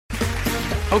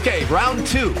Okay, round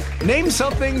two. Name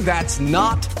something that's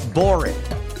not boring.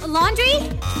 A laundry?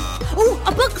 Ooh, a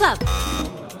book club.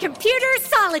 Computer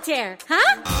solitaire,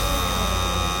 huh?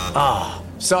 Ah,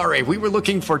 sorry, we were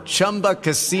looking for Chumba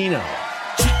Casino.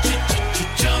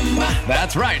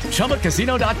 That's right,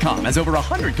 ChumbaCasino.com has over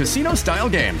 100 casino-style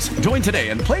games. Join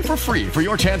today and play for free for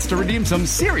your chance to redeem some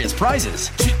serious prizes.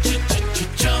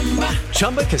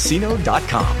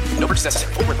 ChumbaCasino.com. No purchase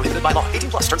necessary. Void where prohibited by law.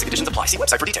 18 plus. Terms and conditions apply. See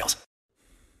website for details.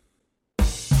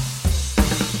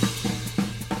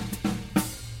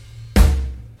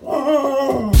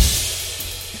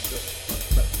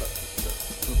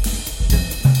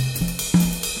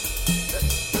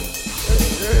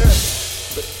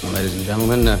 Ladies and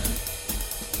gentlemen,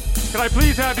 can I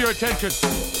please have your attention?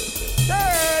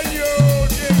 Can you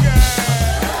dig it?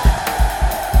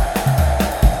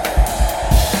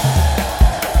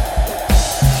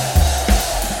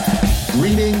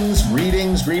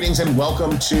 Greetings, and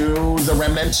welcome to The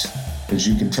Remnant. As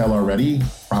you can tell already,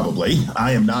 probably,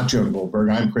 I am not Jonah Goldberg.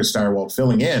 I'm Chris Steyerwalt,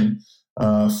 filling in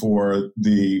for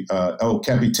the El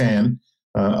Capitan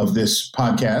of this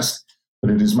podcast.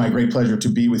 But it is my great pleasure to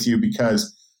be with you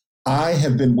because I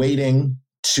have been waiting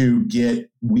to get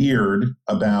weird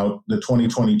about the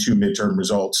 2022 midterm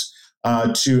results,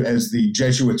 to, as the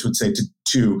Jesuits would say,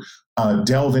 to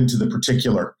delve into the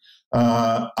particular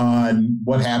on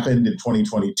what happened in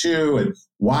 2022 and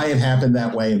why it happened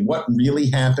that way and what really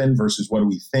happened versus what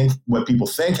people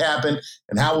think happened,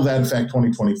 and how will that affect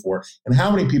 2024 and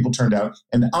how many people turned out,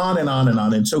 and on and on and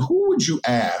on. And so who would you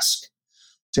ask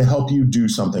to help you do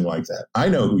something like that? I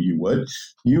know who you would.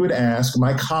 You would ask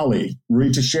my colleague,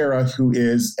 Rui Teixeira, who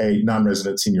is a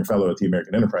non-resident senior fellow at the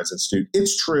American Enterprise Institute.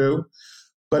 It's true,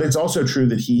 but it's also true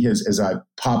that he has, as I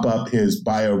pop up his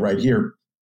bio right here,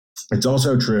 it's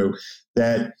also true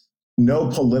that no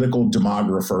political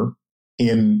demographer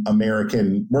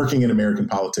working in American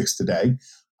politics today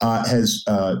has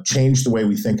changed the way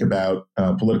we think about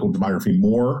political demography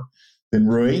more than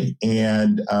Rui.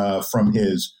 And from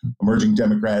his Emerging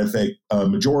Democratic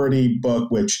Majority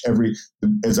book, which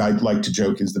as I like to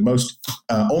joke, is the most,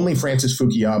 only Francis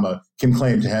Fukuyama can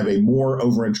claim to have a more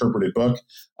overinterpreted book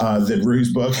than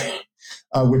Rui's book,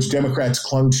 which Democrats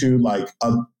clung to like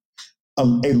a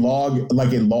log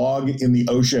in the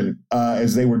ocean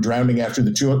as they were drowning after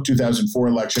the 2004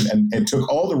 election, and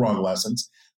took all the wrong lessons.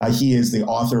 He is the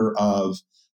author of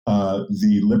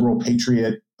the Liberal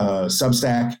Patriot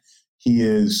Substack. He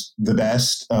is the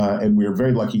best, and we're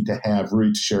very lucky to have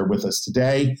Rui Teixeira with us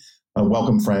today.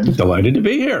 Welcome, friend. Delighted to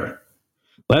be here.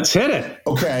 Let's hit it.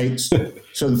 Okay, so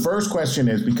the first question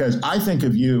is, because I think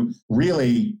of you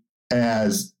really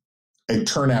as a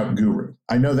turnout guru.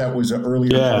 I know that was an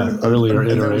earlier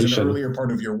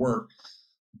part of your work,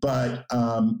 but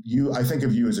I think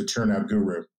of you as a turnout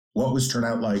guru. What was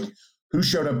turnout like? Who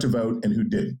showed up to vote and who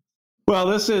didn't? Well,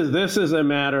 this is a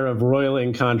matter of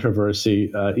roiling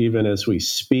controversy, even as we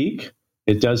speak.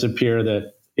 It does appear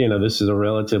that this is a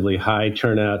relatively high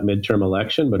turnout midterm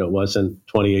election, but it wasn't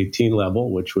 2018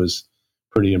 level, which was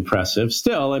pretty impressive.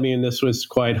 Still, I mean, this was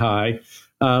quite high.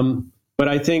 But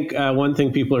I think one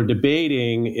thing people are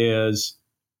debating is,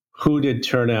 who did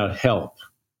turnout help?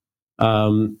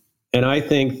 And I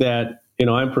think that,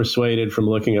 I'm persuaded from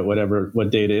looking at what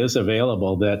data is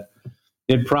available that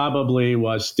it probably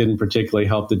didn't particularly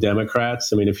help the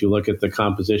Democrats. I mean, if you look at the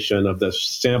composition of the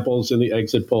samples in the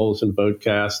exit polls and vote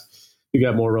cast, you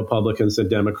got more Republicans than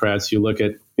Democrats. You look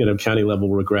at, county level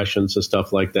regressions and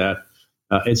stuff like that.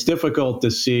 It's difficult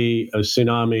to see a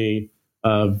tsunami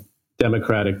of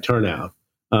Democratic turnout.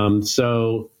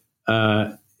 So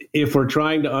if we're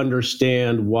trying to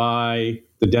understand why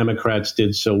the Democrats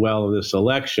did so well in this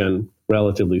election,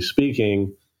 relatively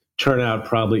speaking, turnout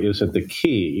probably isn't the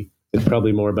key. It's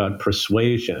probably more about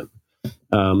persuasion.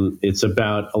 It's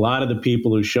about a lot of the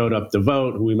people who showed up to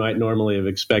vote, who we might normally have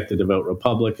expected to vote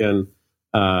Republican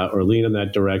or lean in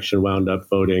that direction, wound up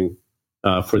voting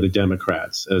for the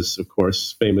Democrats, as, of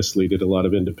course, famously did a lot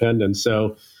of independents.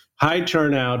 So high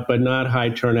turnout, but not high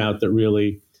turnout that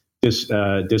really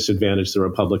disadvantaged the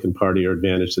Republican Party or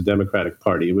advantaged the Democratic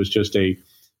Party. It was just a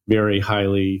very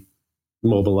highly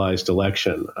mobilized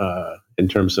election in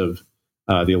terms of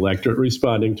the electorate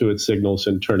responding to its signals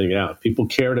and turning out. People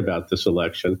cared about this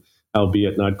election,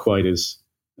 albeit not quite as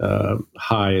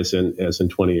high as in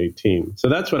 2018. So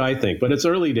that's what I think. But it's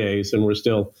early days, and we're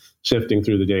still sifting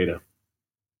through the data.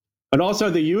 And also,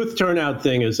 the youth turnout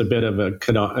thing is a bit of a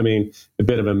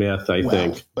myth, I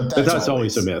think. But that's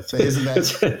always a myth. Isn't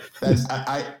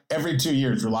that? Every 2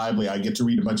 years, reliably, I get to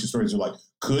read a bunch of stories. They're like,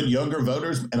 could younger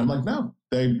voters? And I'm like, no,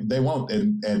 they won't.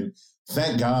 And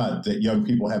Thank God that young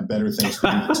people have better things to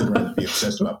do than sit around and be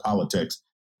obsessed about politics.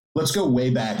 Let's go way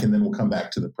back, and then we'll come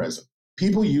back to the present.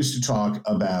 People used to talk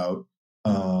about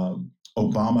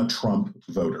Obama-Trump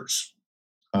voters.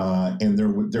 And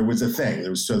there was a thing.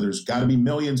 There's got to be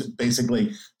millions.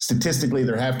 Basically, statistically,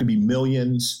 there have to be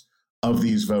millions of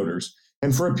these voters.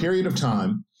 And for a period of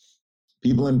time,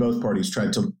 people in both parties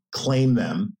tried to claim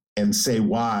them and say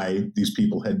why these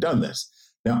people had done this.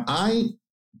 Now, I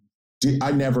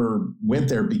never went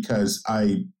there because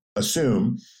I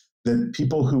assume that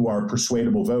people who are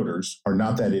persuadable voters are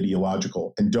not that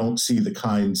ideological and don't see the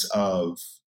kinds of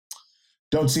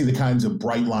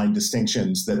bright line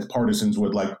distinctions that partisans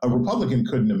would like. A Republican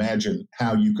couldn't imagine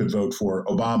how you could vote for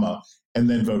Obama and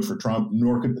then vote for Trump,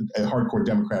 nor could a hardcore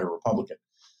Democrat or Republican.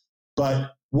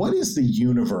 But what is the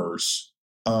universe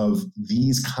of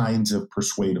these kinds of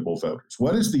persuadable voters?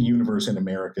 What is the universe in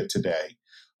America today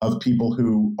of people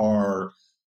who are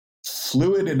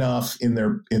fluid enough in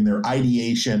their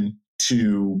ideation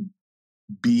to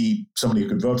be somebody who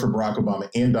could vote for Barack Obama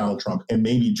and Donald Trump and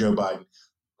maybe Joe Biden?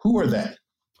 Who are they?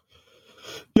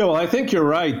 Yeah, well, I think you're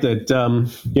right that,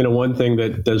 one thing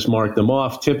that does mark them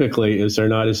off typically is they're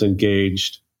not as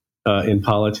engaged in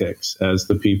politics as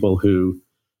the people who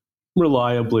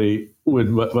reliably would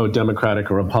vote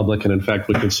Democratic or Republican. In fact,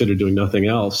 would consider doing nothing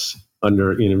else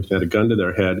under, if they had a gun to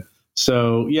their head.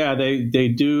 So, yeah, they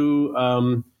do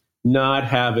not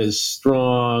have as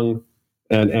strong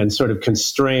and sort of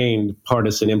constrained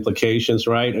partisan implications,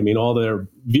 right? I mean, all their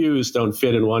views don't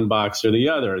fit in one box or the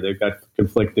other. They've got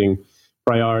conflicting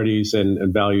priorities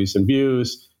and values and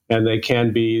views, and they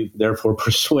can be therefore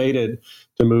persuaded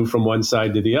to move from one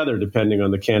side to the other, depending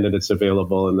on the candidates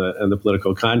available and the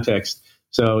political context.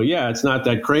 So, yeah, it's not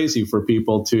that crazy for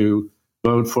people to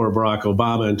vote for Barack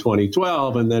Obama in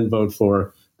 2012 and then vote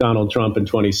for Donald Trump in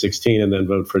 2016 and then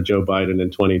vote for Joe Biden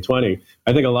in 2020.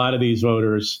 I think a lot of these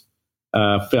voters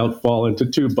fall into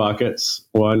two buckets.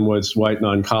 One was white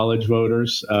non-college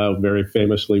voters, very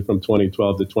famously from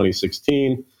 2012 to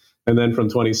 2016. And then from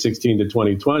 2016 to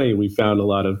 2020, we found a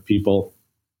lot of people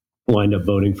wind up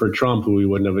voting for Trump who we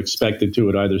wouldn't have expected to.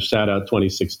 It either sat out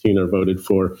 2016 or voted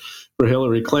for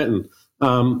Hillary Clinton.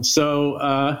 I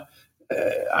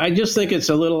just think it's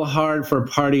a little hard for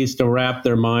parties to wrap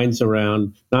their minds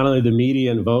around not only the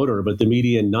median voter, but the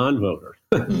median non-voter.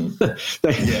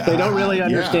 They don't really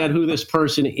understand who this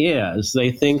person is.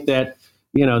 They think that,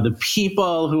 the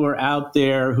people who are out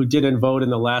there who didn't vote in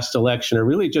the last election are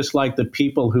really just like the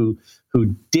people who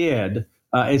did.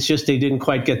 It's just they didn't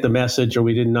quite get the message, or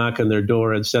we didn't knock on their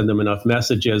door and send them enough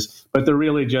messages. But they're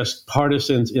really just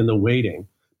partisans in the waiting.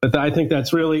 But I think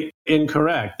that's really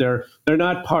incorrect. They're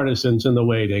not partisans in the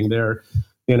waiting. They're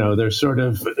sort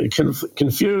of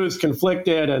confused,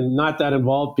 conflicted, and not that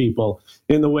involved people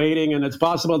in the waiting. And it's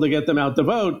possible to get them out to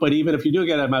vote. But even if you do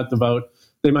get them out to vote,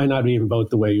 they might not even vote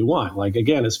the way you want. Like,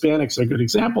 again, Hispanics are a good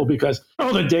example because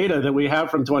all the data that we have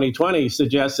from 2020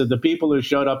 suggests that the people who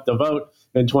showed up to vote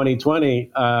in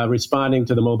 2020, responding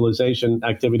to the mobilization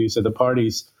activities of the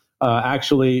parties,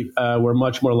 actually were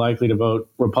much more likely to vote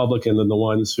Republican than the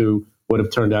ones who would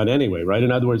have turned out anyway, right?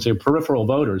 In other words, they're peripheral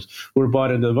voters who were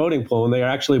brought into the voting pool, and they are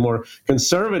actually more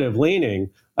conservative leaning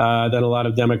than a lot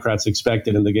of Democrats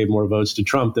expected, and they gave more votes to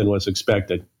Trump than was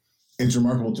expected. It's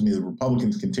remarkable to me that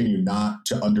Republicans continue not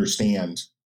to understand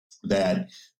that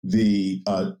the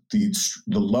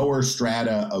lower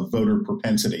strata of voter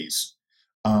propensities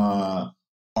are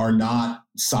not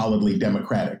solidly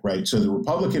Democratic, right? So the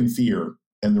Republican fear,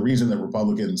 and the reason that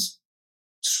Republicans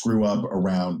screw up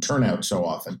around turnout so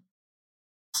often,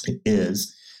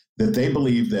 is that they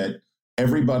believe that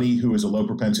everybody who is a low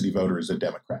propensity voter is a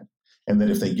Democrat, and that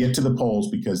if they get to the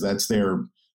polls, because that's their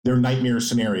nightmare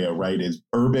scenario, right, is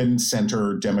urban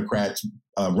center Democrats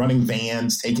running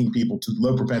vans, taking people to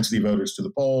low propensity voters to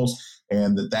the polls,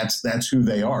 and that's who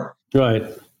they are. Right.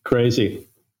 Crazy.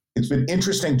 It's been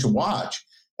interesting to watch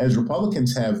as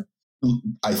Republicans have,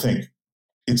 I think,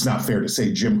 it's not fair to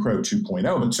say Jim Crow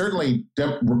 2.0, but certainly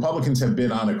Republicans have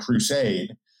been on a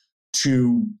crusade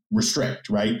to restrict,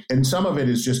 right? And some of it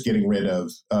is just getting rid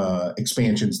of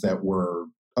expansions that were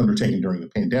undertaken during the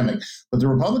pandemic. But the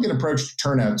Republican approach to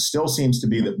turnout still seems to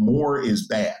be that more is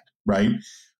bad, right?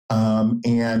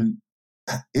 And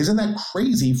isn't that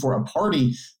crazy for a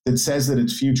party that says that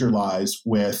its future lies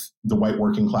with the white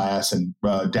working class and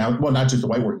not just the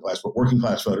white working class, but working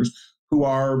class voters who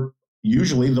are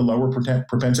usually the lower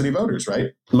propensity voters,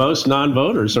 right? Most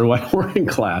non-voters are white working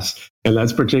class, and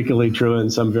that's particularly true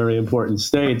in some very important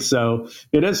states. So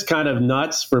it is kind of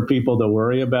nuts for people to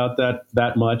worry about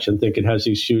that much and think it has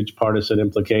these huge partisan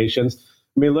implications.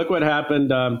 I mean, look what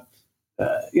happened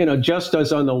just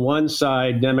as on the one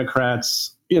side,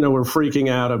 Democrats, were freaking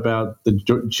out about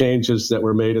the changes that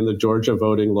were made in the Georgia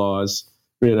voting laws.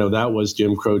 That was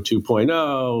Jim Crow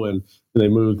 2.0, and they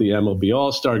moved the MLB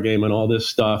All-Star game and all this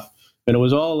stuff. And it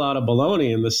was all a lot of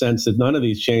baloney in the sense that none of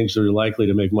these changes are likely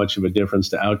to make much of a difference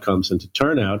to outcomes and to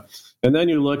turnout. And then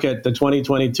you look at the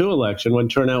 2022 election when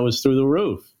turnout was through the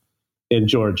roof in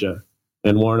Georgia,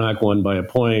 and Warnock won by a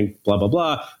point, blah, blah,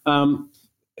 blah.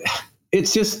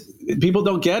 It's just, people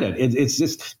don't get it. It's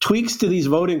just tweaks to these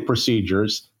voting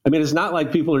procedures. I mean, it's not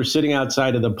like people are sitting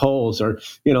outside of the polls or,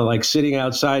 like sitting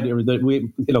outside,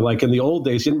 like in the old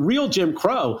days. In real Jim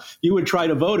Crow, you would try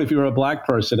to vote if you were a black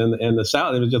person in the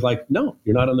South. It was just like, no,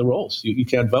 you're not on the rolls. You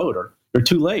can't vote, or you're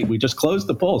too late. We just closed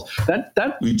the polls.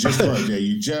 We just closed it.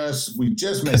 We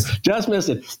just missed it. Just missed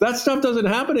it. That stuff doesn't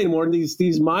happen anymore.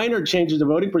 These minor changes to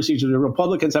voting procedures, the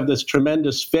Republicans have this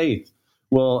tremendous faith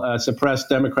will suppress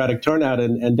Democratic turnout,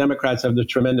 and Democrats have the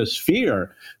tremendous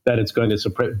fear that it's going to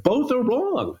suppress. Both are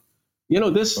wrong.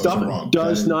 This stuff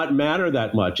does not matter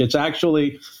that much. It's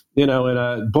actually,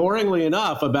 boringly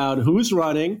enough about who's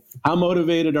running, how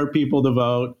motivated are people to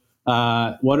vote,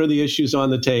 what are the issues on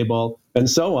the table, and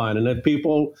so on. And if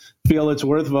people feel it's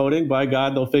worth voting, by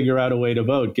God, they'll figure out a way to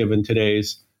vote, given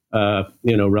today's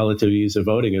relative ease of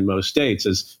voting in most states.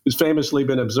 As has famously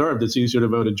been observed, it's easier to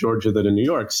vote in Georgia than in New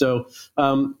York. So,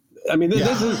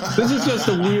 this is just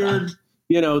a weird,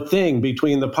 thing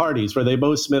between the parties where they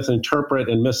both misinterpret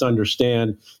and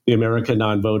misunderstand the American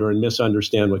non-voter and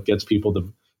misunderstand what gets people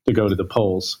to go to the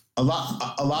polls. A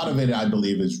lot of it, I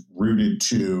believe, is rooted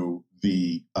to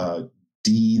the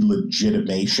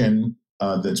delegitimation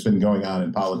that's been going on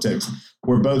in politics,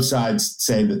 where both sides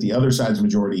say that the other side's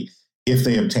majority, if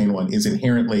they obtain one, is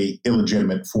inherently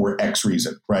illegitimate for X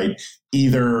reason, right?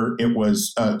 Either it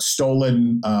was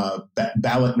stolen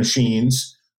ballot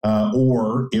machines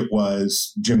or it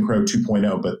was Jim Crow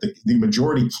 2.0, but the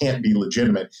majority can't be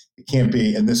legitimate. It can't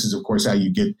be, and this is, of course, how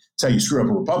you screw up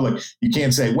a republic. You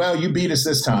can't say, well, you beat us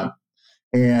this time,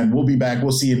 and we'll be back.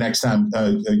 We'll see you next time.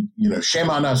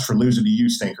 Shame on us for losing to you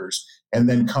stinkers, and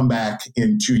then come back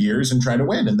in 2 years and try to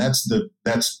win. And that's the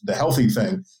healthy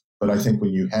thing. But I think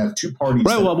when you have two parties...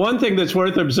 Right. Well, one thing that's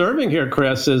worth observing here,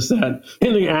 Chris, is that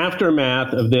in the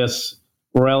aftermath of this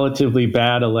relatively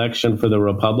bad election for the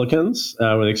Republicans,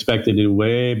 we're expected to do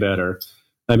way better.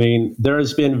 I mean, there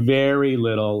has been very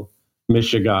little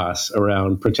mishigas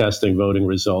around protesting voting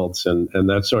results and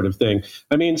that sort of thing.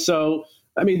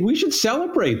 We should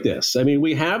celebrate this. I mean,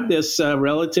 we have this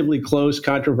relatively close,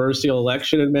 controversial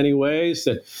election in many ways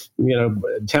that,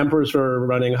 tempers were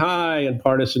running high and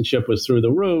partisanship was through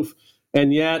the roof.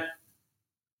 And yet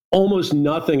almost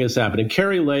nothing is happening.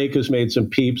 Carrie Lake has made some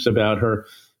peeps about her,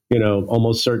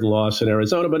 almost certain loss in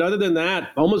Arizona. But other than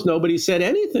that, almost nobody said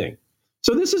anything.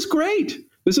 So this is great.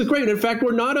 This is great. In fact,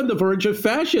 we're not on the verge of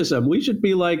fascism. We should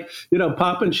be like,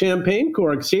 popping champagne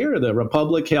corks here. The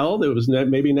republic held. It was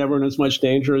maybe never in as much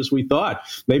danger as we thought.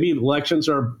 Maybe elections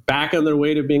are back on their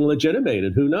way to being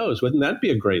legitimated. Who knows? Wouldn't that be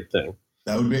a great thing?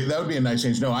 That would be a nice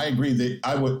change. No, I agree that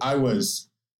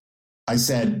I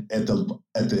said at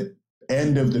the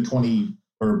end of the 20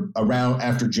 or around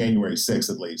after January 6th,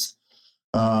 at least,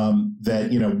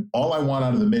 that, all I want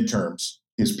out of the midterms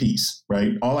is peace,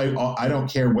 right? I don't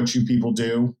care what you people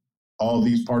do. All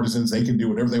these partisans, they can do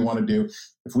whatever they want to do.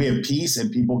 If we have peace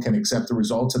and people can accept the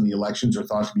results and the elections are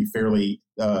thought to be fairly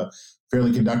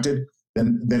conducted,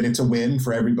 then it's a win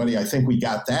for everybody. I think we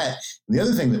got that. And the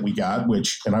other thing that we got,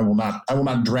 and I will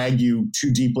not drag you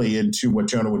too deeply into what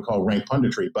Jonah would call rank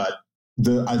punditry, but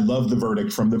I love the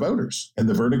verdict from the voters. And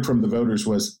the verdict from the voters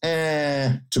was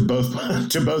to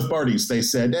both parties. They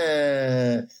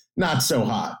said not so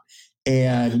hot.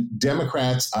 And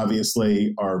Democrats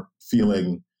obviously are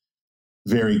feeling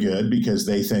very good because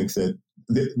they think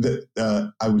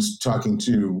that I was talking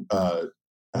to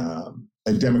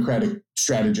a Democratic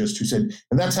strategist who said,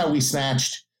 and that's how we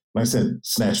snatched. And I said,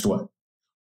 snatched what?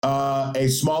 A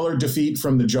smaller defeat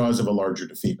from the jaws of a larger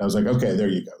defeat. And I was like, okay, there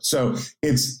you go. So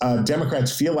it's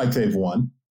Democrats feel like they've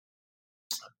won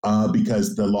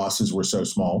because the losses were so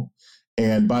small.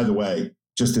 And by the way,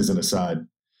 just as an aside,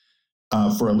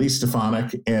 for Elise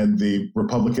Stefanik and the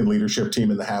Republican leadership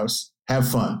team in the House, have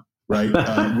fun, right?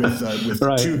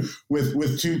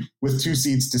 With two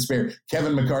seats to spare.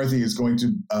 Kevin McCarthy is going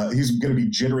to he's going to be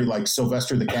jittery like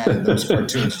Sylvester the Cat in those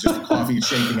cartoons, just coffee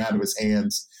shaking out of his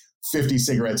hands, 50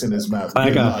 cigarettes in his mouth.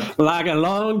 Like a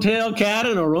long-tailed cat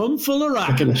in a room full of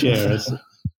rocking chairs.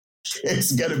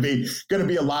 It's going to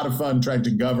be a lot of fun trying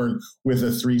to govern with a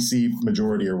 3-seat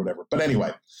majority or whatever. But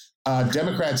anyway.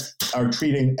 Democrats are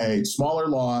treating a smaller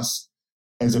loss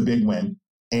as a big win.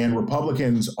 and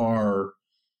Republicans are,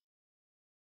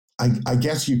 I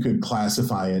guess you could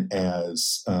classify it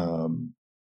as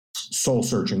soul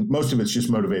searching. Most of it's just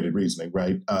motivated reasoning,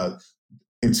 right?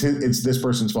 It's this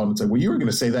person's fault. And say, well, you were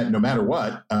going to say that no matter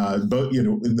what. But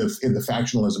in the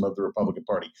factionalism of the Republican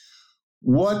Party,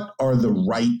 what are the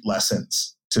right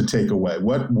lessons to take away?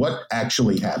 What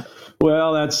actually happened?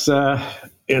 Well, that's the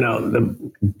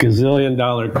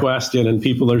gazillion-dollar question, and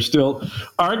people are still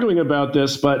arguing about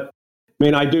this. But I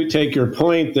mean, I do take your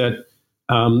point that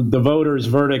the voters'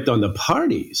 verdict on the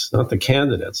parties, not the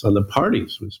candidates, on the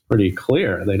parties was pretty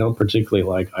clear. They don't particularly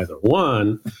like either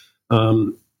one,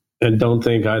 and don't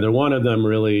think either one of them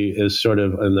really is sort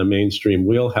of in the mainstream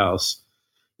wheelhouse.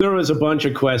 There was a bunch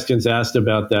of questions asked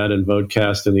about that in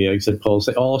VoteCast and the exit polls.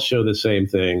 They all show the same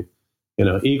thing.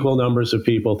 Equal numbers of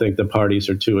people think the parties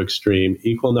are too extreme.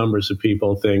 Equal numbers of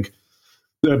people think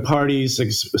the party's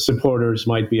supporters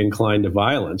might be inclined to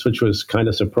violence, which was kind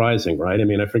of surprising, right? I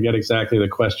mean, I forget exactly the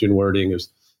question wording is,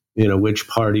 which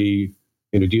party,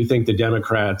 do you think the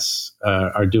Democrats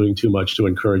are doing too much to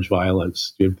encourage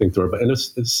violence? Do you think they're, and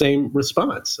it's the same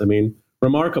response. I mean,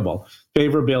 remarkable.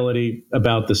 Favorability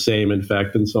about the same. In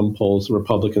fact, in some polls,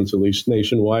 Republicans, at least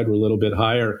nationwide, were a little bit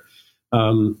higher.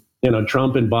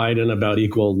 Trump and Biden about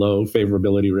equal low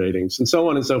favorability ratings, and so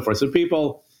on and so forth. So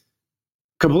people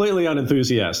completely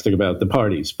unenthusiastic about the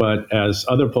parties. But as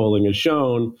other polling has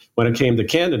shown, when it came to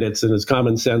candidates, and as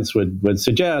common sense would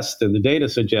suggest, and the data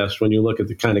suggests, when you look at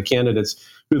the kind of candidates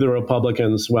who the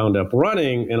Republicans wound up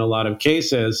running, in a lot of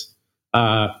cases,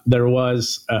 there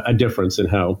was a difference in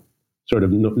how sort of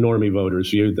normie voters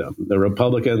viewed them. The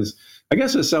Republicans, I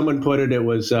guess as someone put it, it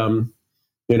was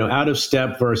out of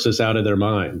step versus out of their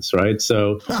minds, right?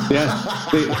 So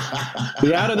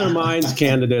the out of their minds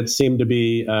candidates seemed to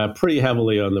be pretty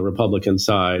heavily on the Republican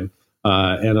side.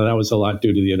 And that was a lot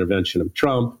due to the intervention of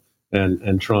Trump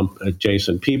and Trump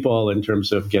adjacent people in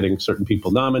terms of getting certain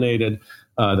people nominated,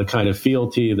 the kind of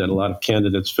fealty that a lot of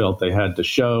candidates felt they had to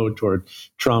show toward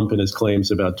Trump and his claims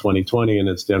about 2020 and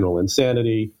its general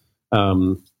insanity.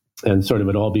 And sort of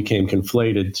it all became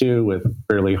conflated, too, with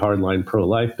fairly hardline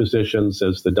pro-life positions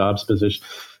as the Dobbs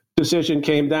decision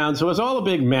came down. So it was all a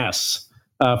big mess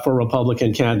for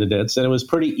Republican candidates. And it was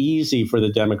pretty easy for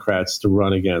the Democrats to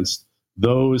run against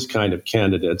those kind of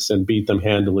candidates and beat them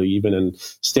handily, even in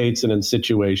states and in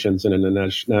situations and in a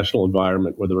national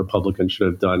environment where the Republicans should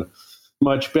have done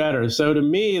much better. So to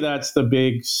me, that's the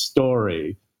big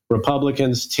story.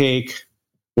 Republicans take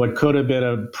what could have been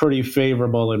a pretty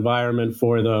favorable environment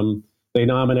for them. They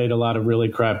nominate a lot of really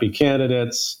crappy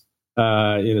candidates.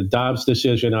 Dobbs'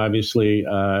 decision obviously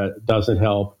doesn't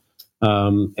help.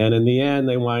 And in the end,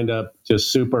 they wind up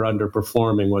just super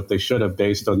underperforming what they should have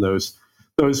based on those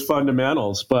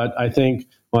fundamentals. But I think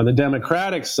on the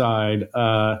Democratic side,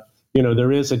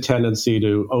 there is a tendency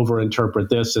to overinterpret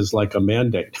this as like a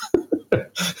mandate.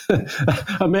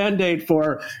 A mandate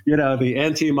for, the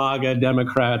anti-MAGA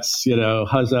Democrats,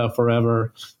 huzzah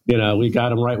forever. We got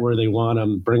them right where they want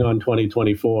them. Bring on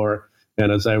 2024.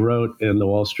 And as I wrote in the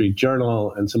Wall Street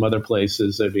Journal and some other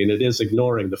places, I mean, it is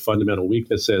ignoring the fundamental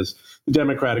weaknesses the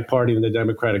Democratic Party and the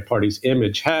Democratic Party's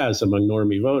image has among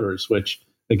normie voters, which,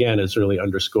 again, is really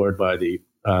underscored by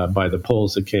the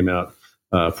polls that came out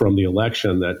from the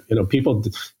election, that people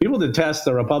detest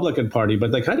the Republican Party,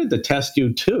 but they kind of detest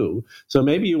you too. So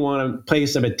maybe you want to pay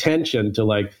some attention to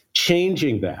like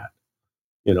changing that,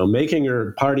 making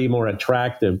your party more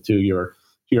attractive to your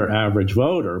average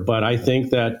voter. But I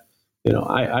think that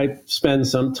I spend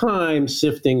some time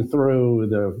sifting through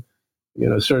the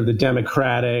sort of the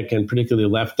Democratic and particularly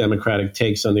left Democratic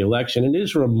takes on the election, and it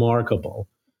is remarkable,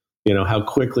 how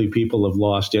quickly people have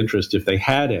lost interest, if they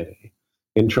had any,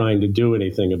 in trying to do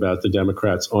anything about the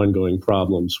Democrats' ongoing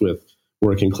problems with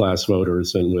working class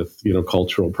voters and with,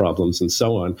 cultural problems and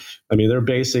so on. I mean, they're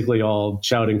basically all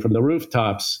shouting from the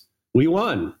rooftops, we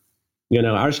won.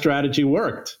 Our strategy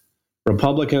worked.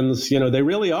 Republicans, they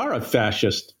really are a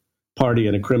fascist party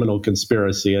and a criminal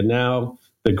conspiracy. And now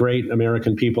the great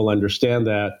American people understand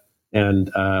that,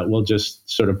 and we'll just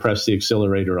sort of press the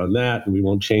accelerator on that, and we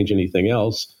won't change anything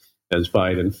else, as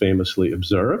Biden famously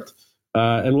observed,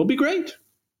 and we'll be great.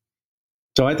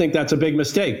 So I think that's a big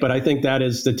mistake, but I think that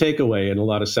is the takeaway in a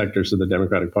lot of sectors of the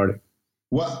Democratic Party.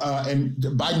 Well, and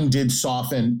Biden did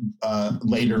soften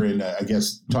later in, I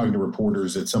guess, talking to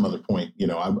reporters at some other point.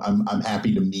 I'm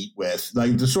happy to meet with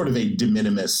like the sort of a de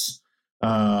minimis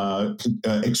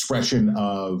expression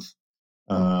of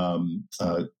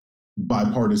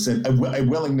bipartisan, a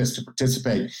willingness to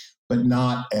participate, but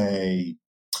not a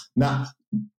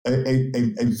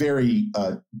very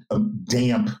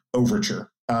damp overture.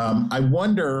 I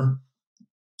wonder,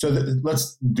 So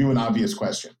let's do an obvious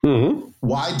question. Mm-hmm.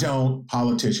 Why don't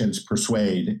politicians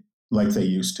persuade like they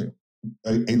used to?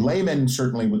 A layman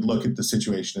certainly would look at the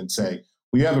situation and say,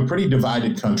 we have a pretty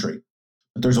divided country,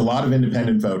 but there's a lot of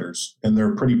independent voters, and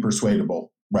they're pretty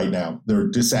persuadable right now. They're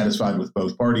dissatisfied with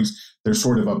both parties. They're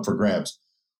sort of up for grabs.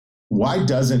 Why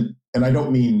doesn't, and I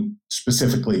don't mean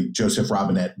specifically Joseph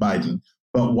Robinette Biden,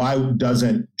 but why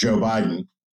doesn't Joe Biden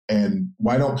and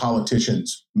why don't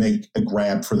politicians make a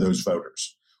grab for those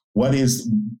voters? What is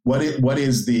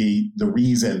the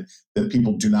reason that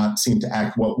people do not seem to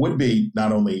act what would be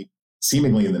not only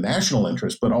seemingly in the national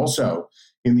interest, but also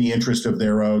in the interest of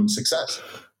their own success?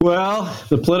 Well,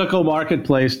 the political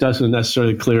marketplace doesn't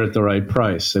necessarily clear at the right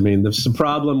price. I mean, the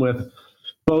problem with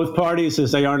both parties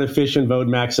is they aren't efficient vote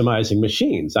maximizing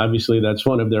machines. Obviously, that's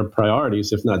one of their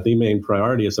priorities, if not the main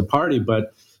priority as a party.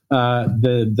 But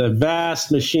the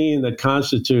vast machine that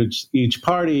constitutes each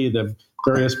party, the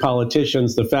various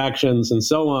politicians, the factions, and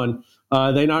so on,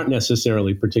 they aren't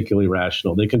necessarily particularly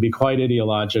rational. They can be quite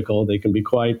ideological. They can be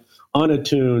quite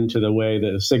unattuned to the way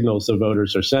the signals the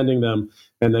voters are sending them,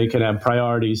 and they can have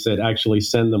priorities that actually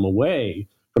send them away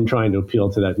from trying to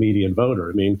appeal to that median voter.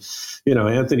 I mean,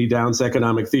 Anthony Downs'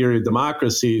 economic theory of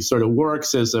democracy sort of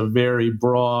works as a very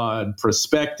broad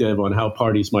perspective on how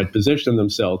parties might position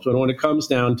themselves. But when it comes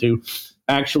down to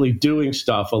actually doing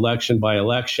stuff election by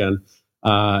election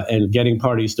and getting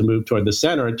parties to move toward the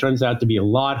center, it turns out to be a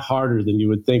lot harder than you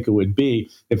would think it would be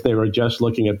if they were just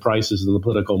looking at prices in the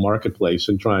political marketplace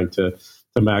and trying to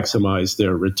maximize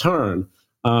their return.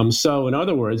 So in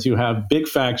other words, you have big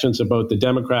factions of both the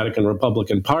Democratic and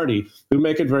Republican Party who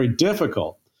make it very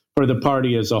difficult for the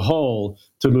party as a whole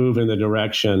to move in the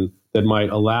direction that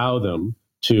might allow them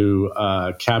to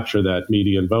capture that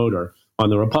median voter. On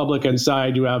the Republican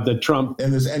side, you have the Trump.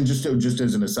 And just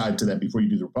as an aside to that, before you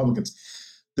do the Republicans,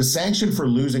 the sanction for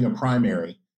losing a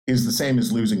primary is the same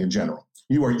as losing in general.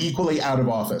 You are equally out of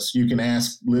office. You can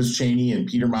ask Liz Cheney and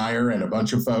Peter Meyer and a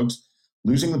bunch of folks.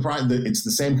 Losing it's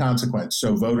the same consequence.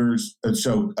 So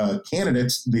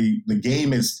candidates, the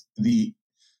game is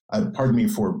pardon me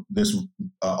for this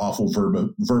awful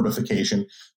verbification.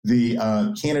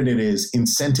 The candidate is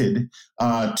incented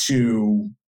to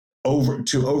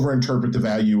overinterpret the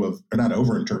value of, or not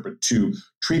overinterpret, to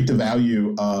treat the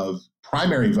value of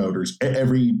primary voters,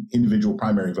 every individual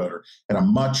primary voter, at a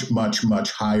much, much,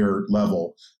 much higher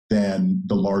level than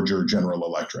the larger general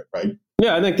electorate, right?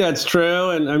 Yeah, I think that's true.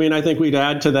 And I mean, I think we'd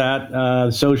add to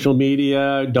that social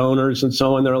media, donors, and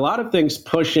so on. There are a lot of things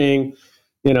pushing,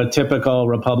 typical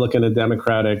Republican and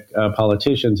Democratic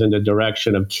politicians in the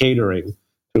direction of catering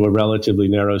to a relatively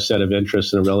narrow set of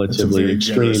interests and a relatively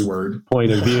extreme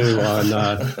point of view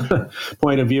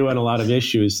on a lot of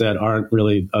issues that aren't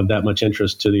really of that much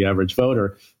interest to the average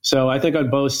voter. So I think on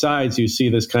both sides, you see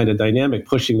this kind of dynamic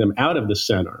pushing them out of the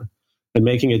center and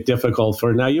making it difficult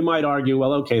for. Now, you might argue,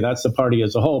 well, okay, that's the party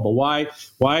as a whole, but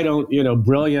why don't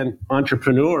brilliant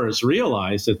entrepreneurs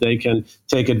realize that they can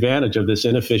take advantage of this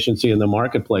inefficiency in the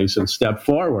marketplace and step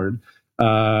forward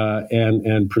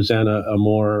and present a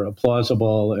more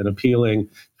plausible and appealing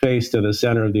face to the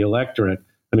center of the electorate?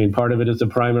 I mean, part of it is the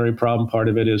primary problem. Part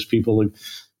of it is people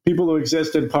who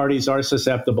exist in parties are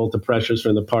susceptible to pressures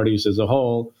from the parties as a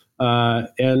whole,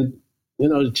 and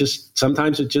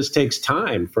sometimes it just takes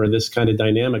time for this kind of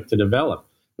dynamic to develop.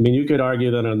 I mean, you could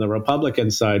argue that on the Republican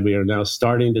side, we are now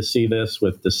starting to see this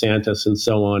with DeSantis and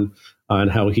so on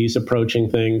how he's approaching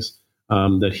things,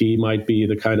 that he might be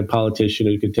the kind of politician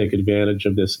who could take advantage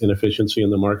of this inefficiency in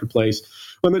the marketplace.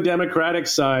 On the Democratic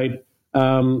side,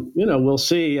 we'll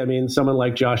see. I mean, someone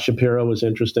like Josh Shapiro was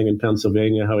interesting in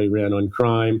Pennsylvania, how he ran on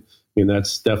crime. I mean,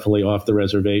 that's definitely off the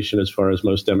reservation as far as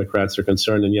most Democrats are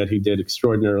concerned, and yet he did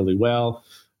extraordinarily well.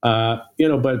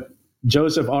 But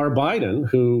Joseph R. Biden,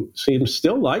 who seems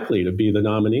still likely to be the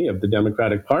nominee of the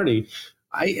Democratic Party,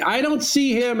 I don't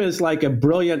see him as like a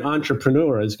brilliant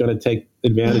entrepreneur who's going to take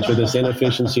advantage of this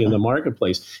inefficiency in the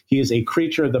marketplace. He is a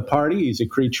creature of the party. He's a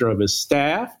creature of his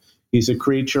staff. He's a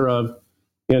creature of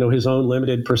his own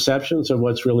limited perceptions of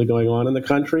what's really going on in the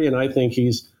country. And I think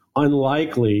he's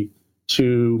unlikely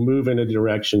to move in a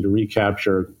direction to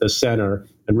recapture the center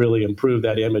and really improve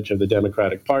that image of the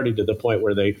Democratic Party to the point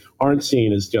where they aren't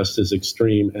seen as just as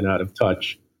extreme and out of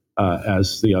touch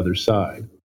as the other side.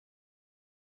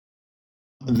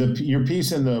 Your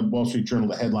piece in the Wall Street Journal,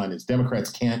 the headline is "Democrats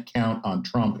Can't Count on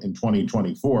Trump in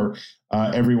 2024."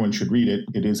 Everyone should read it.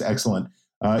 It is excellent.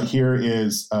 Here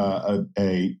is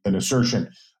an assertion.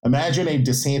 Imagine a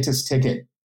DeSantis ticket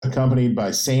accompanied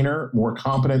by saner, more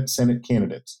competent Senate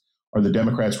candidates. Are the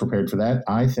Democrats prepared for that?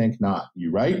 I think not.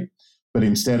 You right? But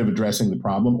instead of addressing the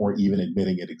problem or even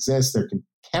admitting it exists,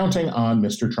 counting on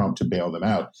Mr. Trump to bail them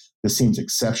out. This seems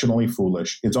exceptionally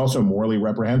foolish. It's also morally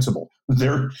reprehensible.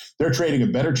 They're trading a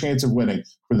better chance of winning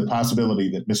for the possibility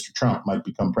that Mr. Trump might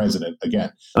become president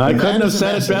again. I couldn't have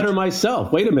said it better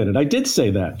myself. Wait a minute. I did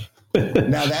say that.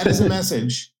 Now, that is a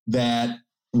message that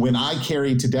when I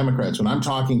carry to Democrats, when I'm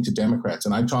talking to Democrats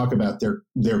and I talk about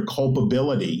their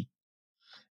culpability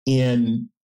in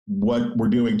what we're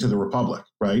doing to the Republic,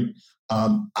 right?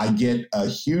 I get a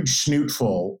huge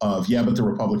snootful of, yeah, but the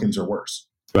Republicans are worse.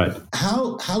 Right.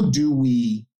 How do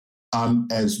we,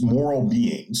 as moral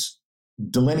beings,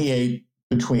 delineate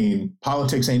between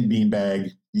politics ain't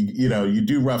beanbag, you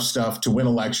do rough stuff to win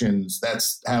elections,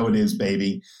 that's how it is,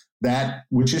 baby, that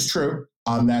which is true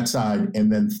on that side,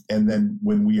 and then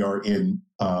when we are in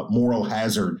moral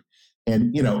hazard,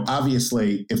 and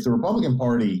obviously, if the Republican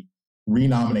Party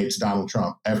renominates Donald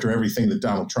Trump after everything that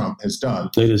Donald Trump has done,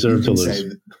 they deserve to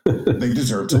lose. They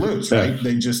deserve to lose, right?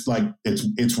 They just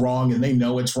it's wrong, and they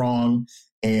know it's wrong,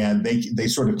 and they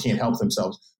sort of can't help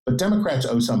themselves. But Democrats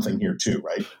owe something here too,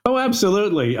 right? Oh,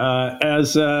 absolutely.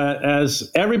 As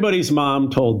everybody's mom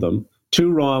told them,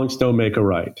 2 wrongs don't make a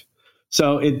right.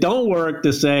 So it don't work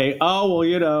to say, oh,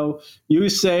 well, you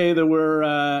say that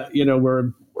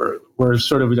we're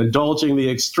sort of indulging the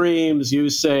extremes. You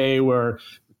say we're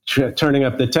turning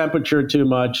up the temperature too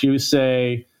much. You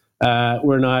say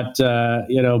we're not,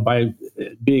 by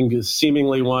being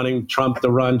seemingly wanting Trump to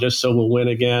run just so we'll win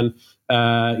again.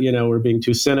 We're being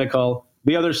too cynical.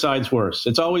 The other side's worse.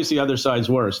 It's always the other side's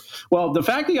worse. Well, the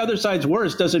fact the other side's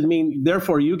worse doesn't mean,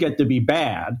 therefore, you get to be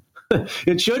bad.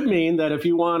 It should mean that if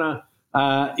you want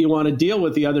to deal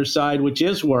with the other side, which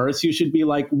is worse, you should be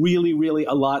like really, really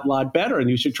a lot better. And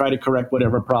you should try to correct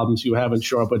whatever problems you have and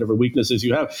shore up whatever weaknesses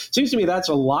you have. Seems to me that's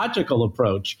a logical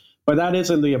approach, but that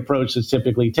isn't the approach that's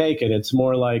typically taken. It's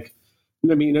more like,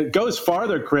 it goes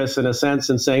farther, Chris, in a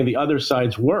sense, in saying the other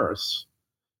side's worse.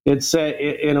 It's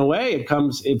in a way,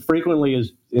 it frequently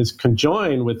is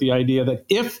conjoined with the idea that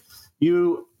if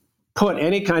you put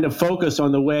any kind of focus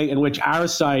on the way in which our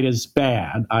side is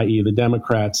bad, i.e. the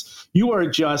Democrats, you are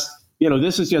just,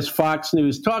 this is just Fox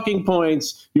News talking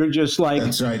points. You're just like...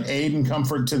 That's right. Aid and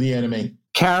comfort to the enemy.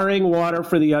 Carrying water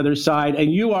for the other side.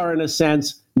 And you are, in a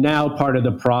sense, now part of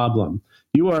the problem.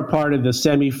 You are part of the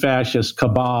semi-fascist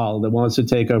cabal that wants to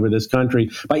take over this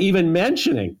country by even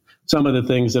mentioning some of the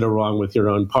things that are wrong with your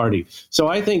own party. So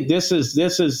I think this is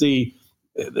the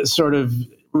sort of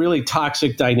really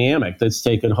toxic dynamic that's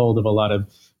taken hold of a lot of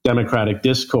Democratic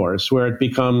discourse, where it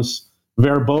becomes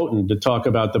verboten to talk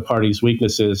about the party's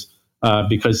weaknesses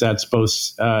because that's both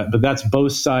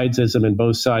sidesism, and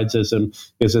both sidesism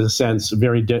is, in a sense,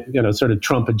 very sort of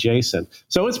Trump adjacent.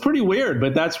 So it's pretty weird,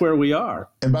 but that's where we are.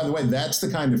 And by the way, that's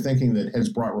the kind of thinking that has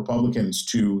brought Republicans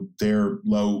to their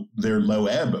low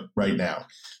ebb right now,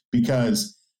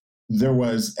 because there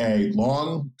was a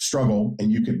long struggle,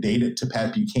 and you could date it to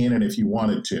Pat Buchanan if you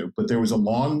wanted to, but there was a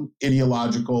long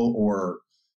ideological or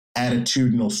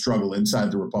attitudinal struggle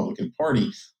inside the Republican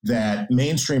Party that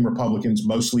mainstream Republicans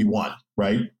mostly won,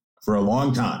 right, for a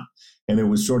long time. And it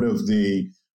was sort of the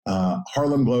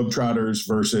Harlem Globetrotters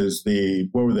versus the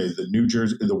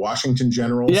Washington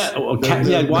Generals.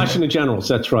 Yeah, Washington Generals.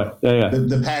 That's right. Yeah.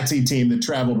 The patsy team that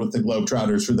traveled with the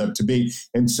Globetrotters for them to be.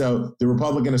 And so the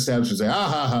Republican establishment say, ha,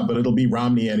 ha, ha, but it'll be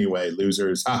Romney anyway,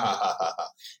 losers, ha, ha, ha, ha, ha.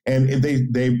 And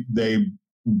they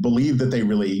believed that they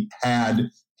really had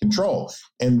control.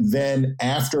 And then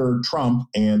after Trump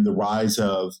and the rise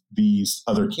of these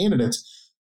other candidates,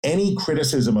 any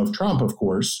criticism of Trump, of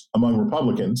course, among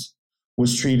Republicans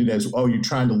was treated as, oh, you're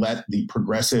trying to let the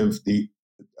progressive, the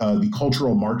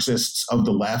cultural Marxists of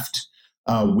the left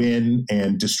win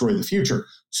and destroy the future.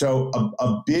 So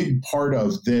a big part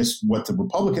of this, what the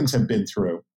Republicans have been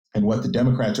through and what the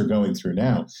Democrats are going through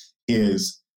now,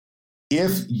 is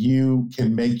if you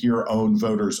can make your own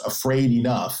voters afraid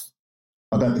enough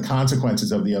about the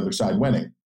consequences of the other side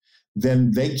winning,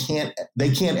 then they can't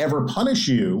ever punish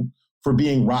you for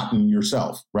being rotten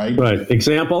yourself, right? Right.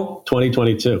 Example,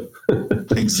 2022.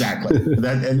 Exactly.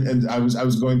 That, and I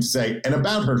was going to say, and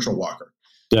about Herschel Walker.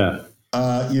 Yeah.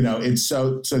 It's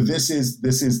so this is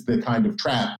the kind of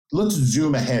trap. Let's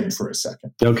zoom ahead for a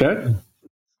second. Okay.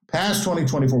 Past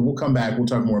 2024, we'll come back. We'll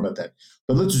talk more about that.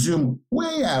 But let's zoom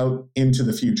way out into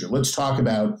the future. Let's talk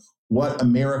about what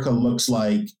America looks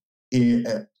like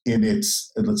in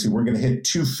its, let's see, we're going to hit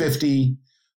 250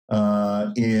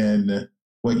 in,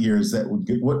 what year is that?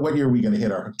 What year are we going to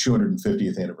hit our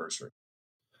 250th anniversary?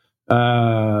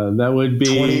 That would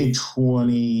be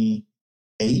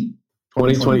 2028?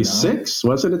 2026?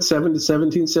 Wasn't it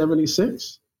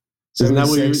 1776? Isn't that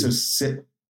what you...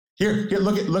 Here,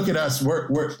 look at us.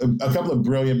 We're a couple of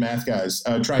brilliant math guys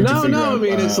trying to figure out. No. I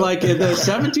mean, it's like in the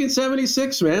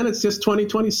 1776, man. It's just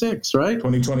 2026, right?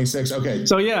 2026. Okay.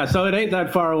 So it ain't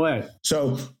that far away.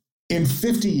 So in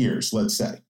 50 years, let's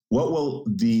say, what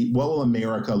will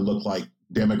America look like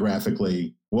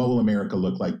demographically? What will America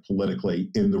look like politically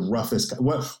in the roughest?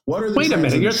 What are the? Wait a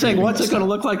minute. You're saying what's it going to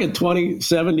look like in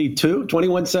 2172?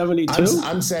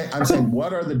 I'm saying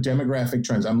what are the demographic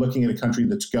trends? I'm looking at a country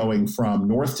that's going from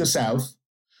north to south.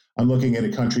 I'm looking at a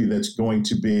country that's going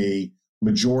to be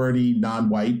majority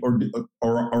non-white,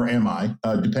 or am I?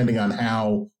 Depending on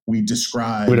how we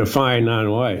describe. We define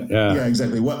non-white. Yeah,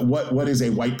 exactly. What is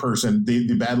a white person?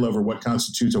 The battle over what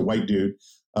constitutes a white dude.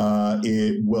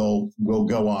 It will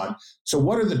go on. So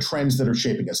what are the trends that are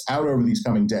shaping us out over these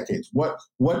coming decades? What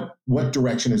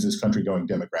direction is this country going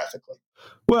demographically?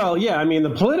 Well, yeah, I mean,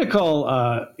 the political,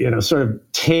 sort of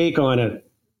take on it,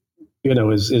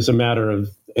 is a matter of,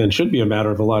 and should be a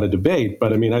matter of a lot of debate.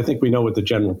 But I mean, I think we know what the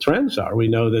general trends are. We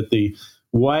know that the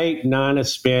white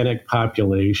non-Hispanic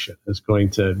population is going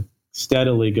to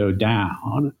steadily go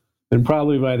down. And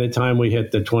probably by the time we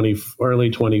hit the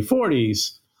early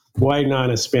 2040s, white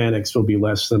non-Hispanics will be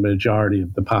less than the majority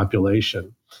of the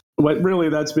population. But really,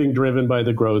 that's being driven by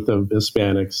the growth of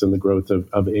Hispanics and the growth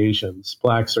of Asians.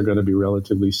 Blacks are going to be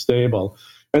relatively stable.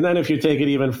 And then if you take it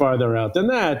even farther out than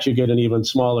that, you get an even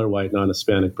smaller white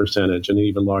non-Hispanic percentage and an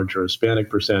even larger Hispanic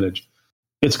percentage.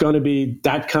 It's going to be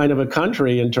that kind of a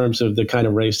country in terms of the kind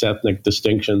of race-ethnic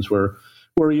distinctions we're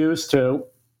used to.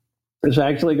 It's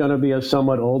actually going to be a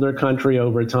somewhat older country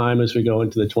over time as we go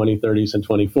into the 2030s and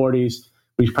 2040s.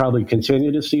 We probably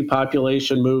continue to see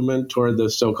population movement toward the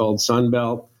so-called Sun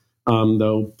Belt,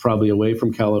 though probably away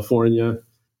from California.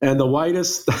 And the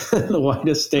whitest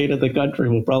state of the country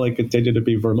will probably continue to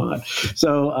be Vermont.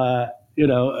 So,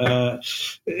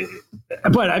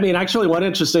 but I mean, actually, one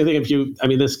interesting thing,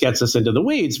 this gets us into the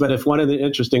weeds, but if one of the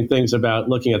interesting things about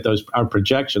looking at our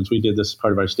projections, we did this as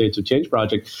part of our States of Change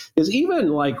project, is even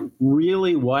like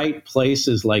really white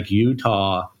places like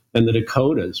Utah and the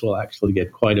Dakotas will actually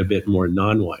get quite a bit more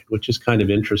non-white, which is kind of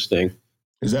interesting.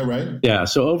 Is that right? Yeah.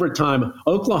 So over time,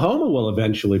 Oklahoma will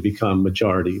eventually become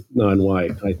majority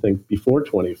non-white, I think, before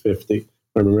 2050. If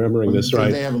I'm remembering this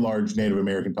right. They have a large Native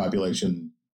American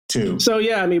population, too. So,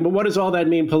 yeah, I mean, but what does all that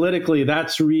mean politically?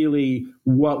 That's really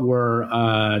what we're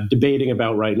debating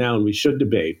about right now, and we should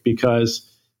debate, because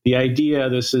the idea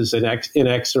this is an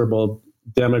inexorable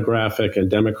demographic and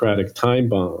democratic time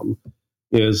bomb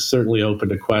is certainly open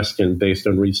to question based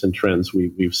on recent trends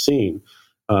we've seen.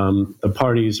 The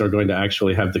parties are going to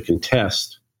actually have to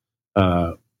contest,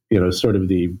 sort of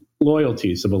the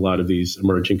loyalties of a lot of these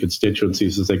emerging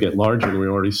constituencies as they get larger, and we're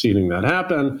already seeing that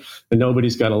happen, and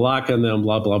nobody's got a lock on them,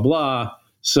 blah, blah, blah.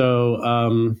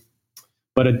 So,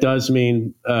 but it does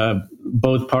mean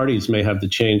both parties may have to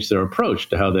change their approach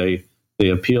to how they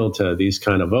appeal to these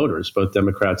kind of voters, both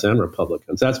Democrats and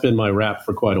Republicans. That's been my rap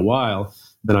for quite a while.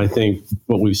 And I think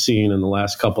what we've seen in the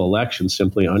last couple elections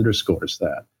simply underscores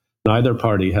that. Neither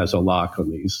party has a lock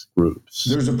on these groups.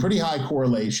 There's a pretty high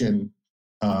correlation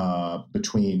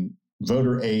between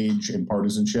voter age and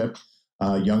partisanship.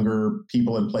 Younger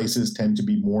people in places tend to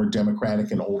be more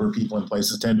Democratic, and older people in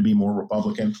places tend to be more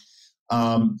Republican.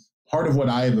 Part of what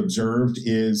I have observed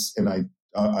is, and I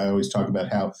always talk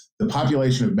about how the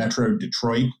population of Metro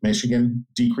Detroit, Michigan,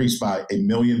 decreased by 1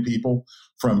 million people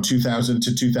from 2000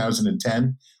 to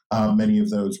 2010. Many of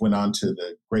those went on to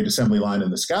the Great Assembly Line in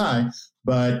the sky,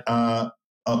 but a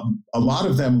lot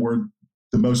of them were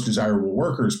the most desirable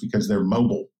workers because they're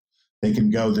mobile. They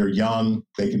can go, they're young,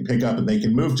 they can pick up and they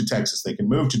can move to Texas, they can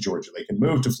move to Georgia, they can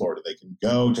move to Florida, they can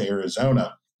go to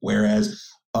Arizona. Whereas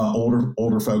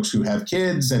older folks who have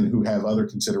kids and who have other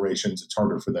considerations, it's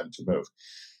harder for them to move.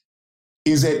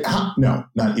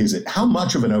 How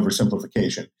much of an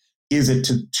oversimplification is it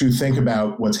to think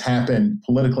about what's happened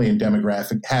politically and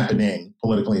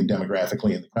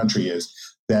demographically in the country is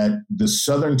that the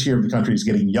southern tier of the country is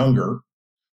getting younger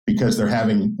because they're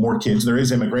having more kids. There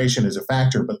is immigration as a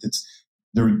factor, but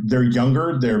they're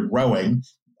younger, they're growing.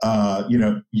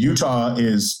 Utah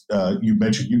is, you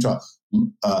mentioned Utah,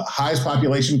 highest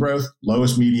population growth,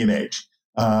 lowest median age.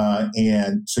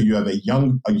 And so you have a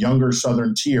younger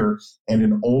southern tier and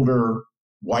an older,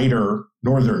 whiter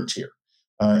northern tier.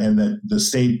 And that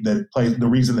the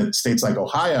reason that states like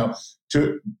Ohio,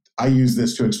 I use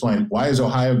this to explain why is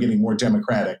Ohio getting more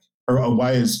Democratic, or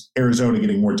why is Arizona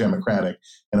getting more Democratic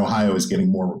and Ohio is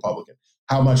getting more Republican?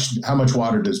 How much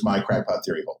water does my crackpot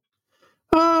theory hold?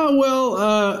 I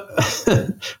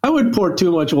wouldn't pour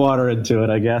too much water into it,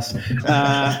 I guess.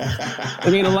 I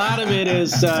mean, a lot of it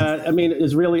is,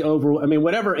 is really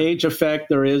whatever age effect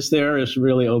there is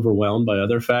really overwhelmed by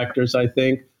other factors, I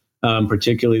think,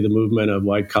 particularly the movement of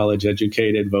white college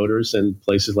educated voters in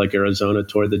places like Arizona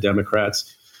toward the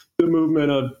Democrats, the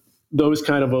movement of those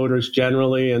kind of voters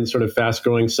generally in sort of fast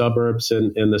growing suburbs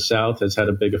in the South has had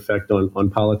a big effect on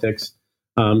politics.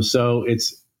 So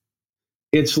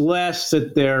it's less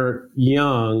that they're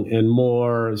young and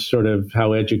more sort of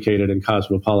how educated and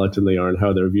cosmopolitan they are and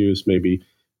how their views may be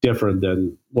different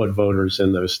than what voters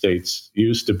in those states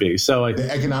used to be. So the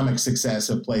economic success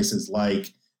of places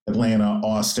like Atlanta,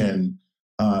 Austin,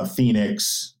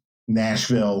 Phoenix,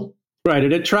 Nashville. Right.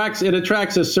 It attracts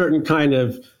a certain kind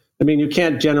of, you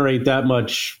can't generate that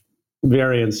much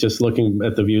variance just looking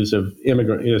at the views of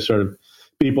sort of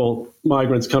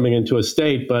migrants coming into a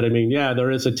state. But there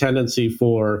is a tendency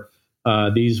for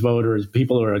these voters,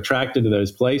 people who are attracted to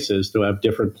those places, to have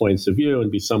different points of view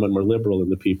and be somewhat more liberal than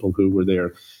the people who were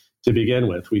there to begin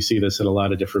with. We see this in a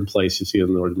lot of different places. You see it in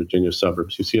the Northern Virginia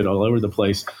suburbs. You see it all over the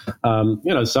place.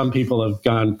 Some people have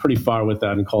gone pretty far with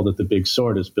that and called it the big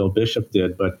sword, as Bill Bishop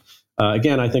did. But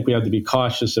again, I think we have to be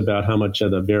cautious about how much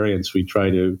of the variance we try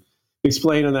to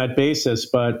explain on that basis.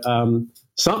 But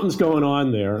something's going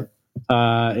on there.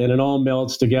 And it all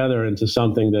melts together into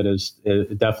something that is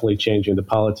definitely changing the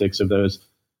politics of those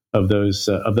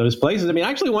places.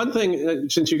 Actually, one thing,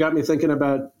 since you got me thinking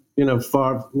about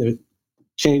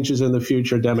changes in the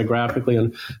future demographically,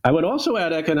 and I would also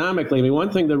add economically.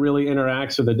 One thing that really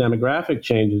interacts with the demographic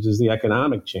changes is the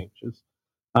economic changes,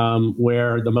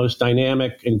 where the most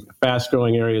dynamic and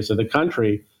fast-growing areas of the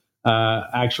country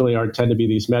actually tend to be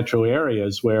these metro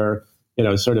areas where,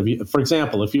 for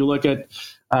example, if you look at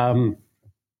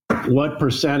what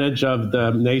percentage of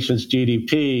the nation's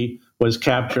GDP was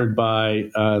captured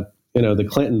by the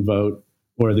Clinton vote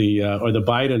or the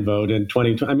Biden vote in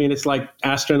 2020. It's like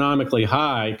astronomically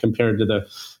high compared to the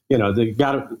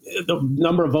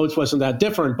number of votes wasn't that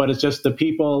different, but it's just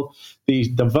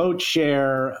the vote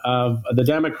share of the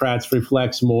Democrats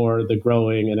reflects more the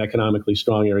growing and economically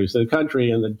strong areas of the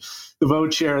country, and the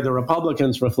vote share of the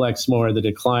Republicans reflects more the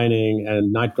declining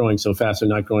and not growing so fast or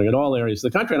not growing at all areas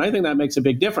of the country. And I think that makes a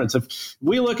big difference. If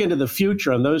we look into the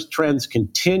future and those trends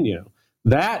continue,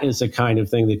 that is the kind of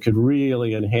thing that could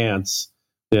really enhance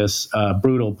this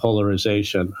brutal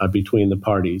polarization between the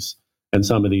parties and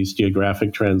some of these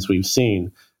geographic trends we've seen.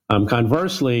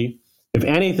 Conversely, if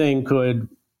anything could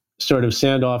sort of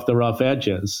sand off the rough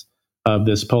edges of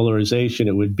this polarization,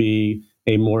 it would be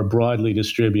a more broadly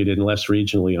distributed and less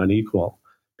regionally unequal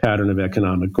pattern of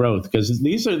economic growth, because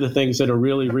these are the things that are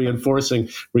really reinforcing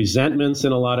resentments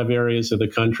in a lot of areas of the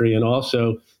country. And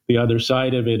also the other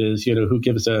side of it is, who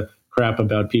gives a crap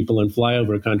about people in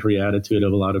flyover country attitude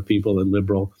of a lot of people in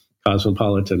liberal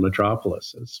cosmopolitan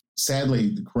metropolises. Sadly,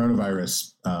 the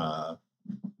coronavirus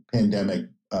pandemic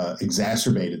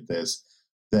exacerbated this,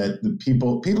 that the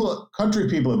country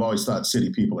people have always thought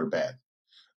city people are bad.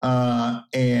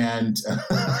 And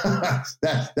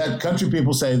that country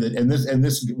people say that, and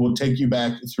this will take you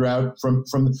back throughout from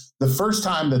the first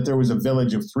time that there was a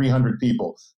village of 300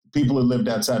 people who lived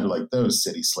outside are like, those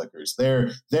city slickers. They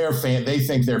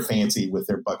think they're fancy with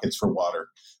their buckets for water.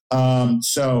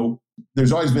 So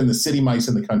there's always been the city mice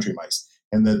and the country mice,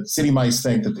 and the city mice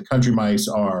think that the country mice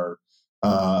are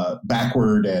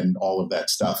backward and all of that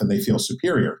stuff, and they feel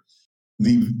superior.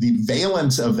 The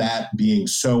valence of that being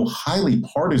so highly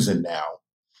partisan now,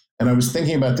 and I was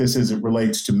thinking about this as it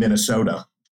relates to Minnesota.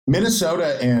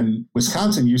 Minnesota and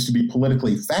Wisconsin used to be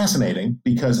politically fascinating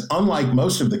because, unlike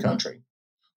most of the country,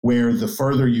 where the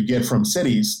further you get from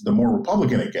cities, the more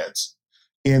Republican it gets,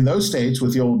 in those states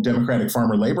with the old Democratic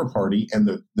Farmer Labor Party and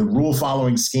the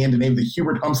rule-following Scandinavian, the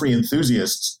Hubert Humphrey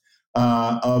enthusiasts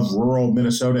of rural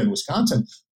Minnesota and Wisconsin,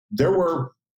 there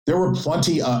were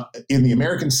plenty in the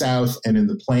American South and in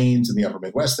the Plains and the Upper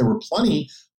Midwest. There were plenty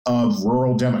of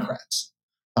rural Democrats,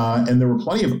 and there were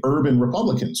plenty of urban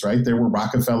Republicans. Right, there were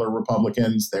Rockefeller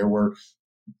Republicans. There were,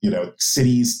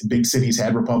 cities, big cities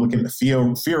had Republican.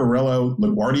 Fiorillo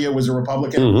LaGuardia was a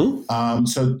Republican.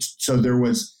 Mm-hmm. So there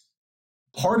was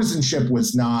partisanship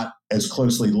was not as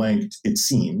closely linked, it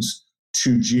seems,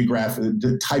 to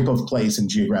the type of place and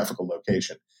geographical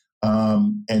location.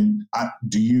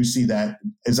 Do you see that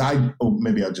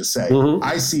maybe I'll just say, mm-hmm.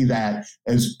 I see that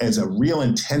as a real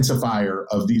intensifier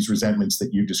of these resentments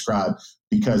that you describe,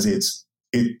 because it's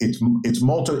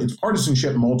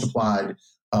partisanship multiplied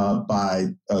by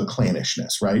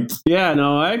clannishness, right? Yeah,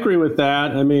 no, I agree with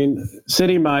that.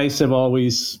 City mice have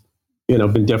always,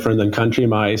 been different than country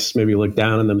mice, maybe look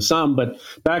down on them some. But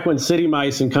back when city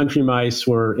mice and country mice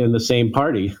were in the same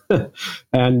party,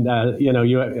 and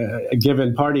a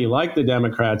given party like the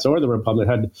Democrats or the Republicans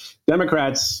had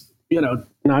Democrats,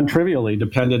 non-trivially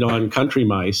depended on country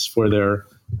mice for their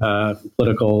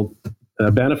political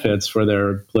benefits for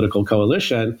their political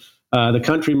coalition. The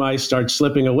country mice start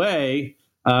slipping away,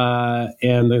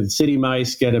 and the city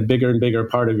mice get a bigger and bigger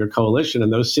part of your coalition,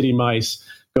 and those city mice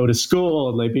go to school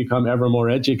and they become ever more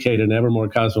educated and ever more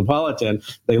cosmopolitan.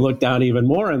 They look down even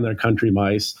more on their country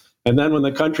mice. And then when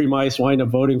the country mice wind up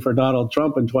voting for Donald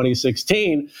Trump in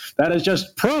 2016, that is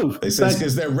just proof. They say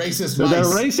because they're racist mice. They're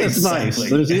racist mice.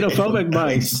 They're xenophobic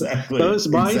mice. Exactly. Those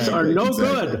mice are no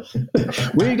good.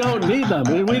 We don't need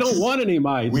them. We don't want any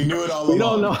mice. We knew it all along. We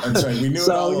don't know. That's right. We knew it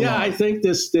all along. So, yeah, I think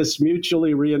this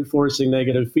mutually reinforcing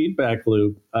negative feedback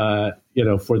loop,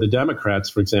 for the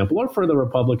Democrats, for example, or for the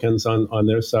Republicans on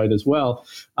their side as well,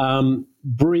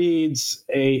 breeds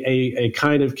a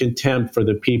kind of contempt for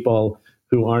the people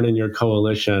who aren't in your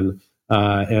coalition,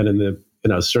 and in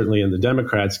the certainly in the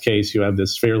Democrats' case, you have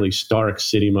this fairly stark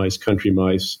city mice, country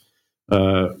mice,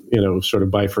 sort of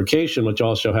bifurcation, which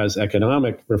also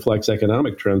reflects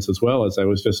economic trends as well, as I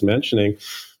was just mentioning.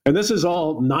 And this is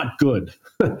all not good,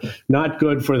 not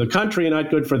good for the country, not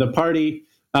good for the party.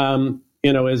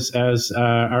 As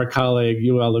our colleague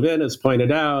Yuval Levin has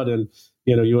pointed out, and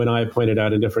you and I pointed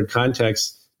out in different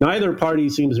contexts, neither party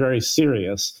seems very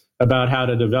serious about how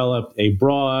to develop a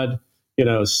broad,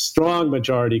 strong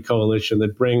majority coalition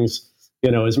that brings,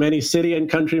 as many city and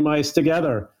country mice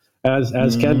together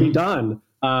as can be done,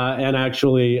 and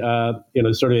actually,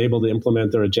 sort of able to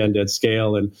implement their agenda at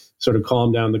scale and sort of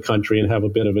calm down the country and have a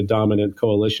bit of a dominant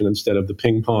coalition instead of the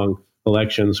ping pong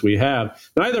elections we have.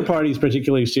 Neither party is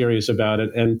particularly serious about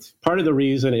it, and part of the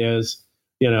reason is,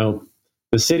 the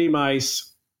city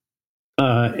mice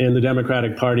in the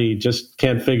Democratic Party just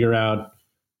can't figure out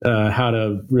how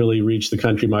to really reach the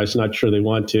country mice. Not sure they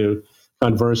want to.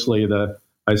 Conversely,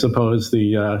 I suppose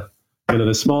the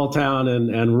small town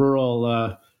and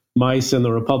rural mice in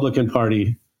the Republican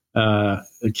Party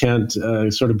can't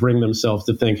sort of bring themselves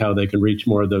to think how they can reach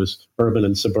more of those urban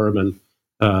and suburban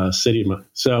city mice.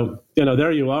 So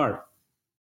there you are.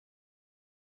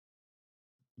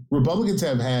 Republicans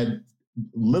have had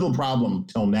little problem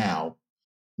till now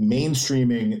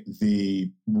mainstreaming the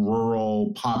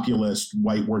rural, populist,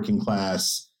 white working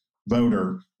class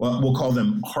voter. Well, we'll call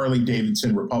them Harley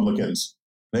Davidson Republicans.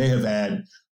 They have had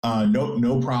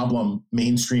no problem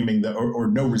mainstreaming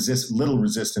little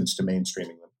resistance to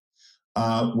mainstreaming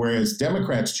them. Whereas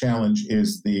Democrats' challenge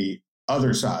is the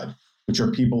other side, which are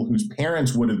people whose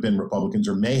parents would have been Republicans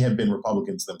or may have been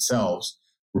Republicans themselves,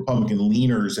 Republican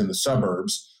leaners in the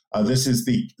suburbs. This is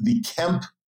the Kemp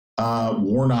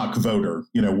Warnock voter,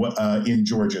 in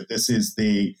Georgia. This is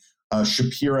the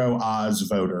Shapiro Oz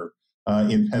voter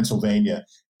in Pennsylvania.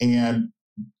 And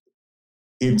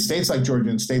in states like Georgia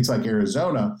and states like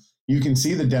Arizona, you can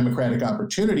see the Democratic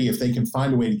opportunity if they can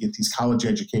find a way to get these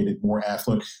college-educated, more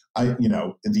affluent,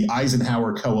 the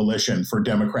Eisenhower coalition for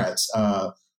Democrats,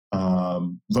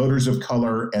 voters of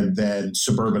color, and then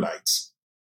suburbanites.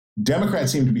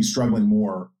 Democrats seem to be struggling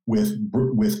more with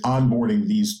onboarding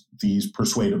these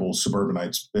persuadable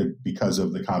suburbanites because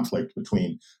of the conflict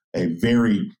between a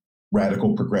very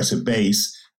radical progressive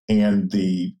base and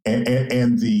the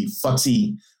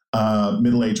futzy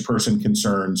middle-aged person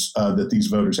concerns that these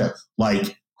voters have,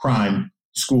 like crime,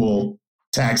 school,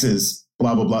 taxes,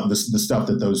 blah blah blah, the stuff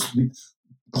that those Bill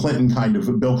Clinton kind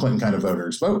of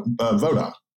voters vote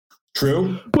on.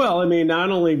 True. Well, I mean,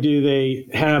 not only do they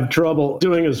have trouble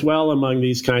doing as well among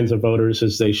these kinds of voters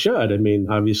as they should, I mean,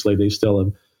 obviously they still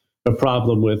have a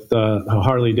problem with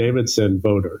Harley Davidson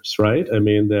voters, right? I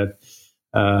mean, that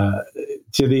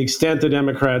to the extent the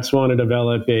Democrats want to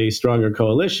develop a stronger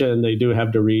coalition, they do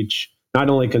have to reach, not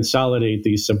only consolidate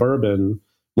these suburban,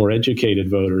 more educated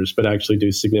voters, but actually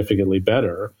do significantly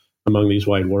better among these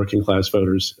white working class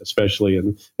voters, especially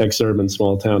in exurban,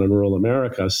 small town and rural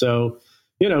America. So,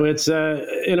 it's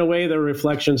in a way, they're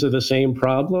reflections of the same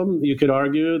problem. You could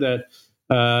argue that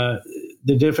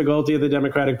the difficulty of the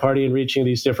Democratic Party in reaching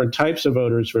these different types of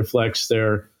voters reflects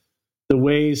the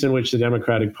ways in which the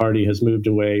Democratic Party has moved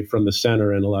away from the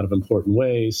center in a lot of important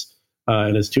ways,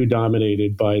 and is too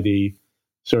dominated by the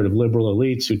sort of liberal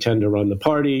elites who tend to run the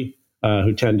party,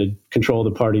 who tend to control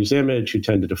the party's image, who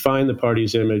tend to define the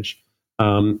party's image.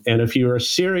 And if you are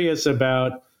serious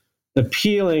about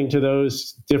appealing to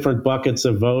those different buckets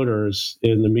of voters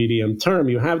in the medium term,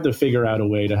 you have to figure out a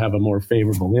way to have a more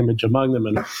favorable image among them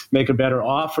and make a better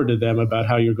offer to them about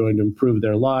how you're going to improve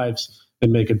their lives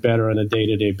and make it better on a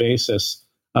day-to-day basis.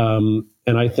 And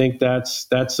I think that's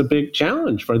a big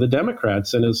challenge for the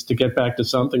Democrats. And is to get back to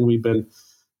something we've been,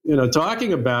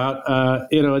 talking about,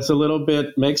 it's a little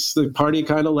bit makes the party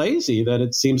kind of lazy that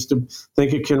it seems to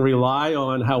think it can rely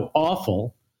on how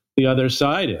awful the other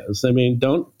side is. I mean,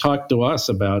 don't talk to us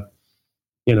about,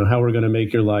 how we're going to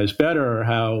make your lives better or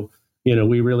how,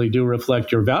 we really do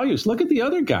reflect your values. Look at the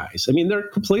other guys. I mean, they're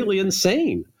completely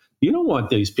insane. You don't want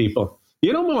these people.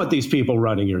 You don't want these people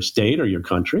running your state or your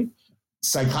country.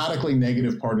 Psychotically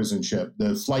negative partisanship,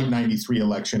 the Flight 93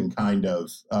 election kind of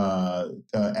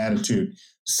attitude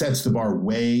sets the bar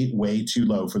way, way too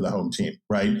low for the home team,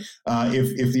 right?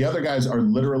 If the other guys are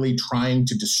literally trying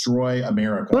to destroy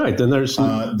America, right? Then there's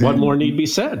what more need be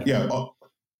said? Yeah,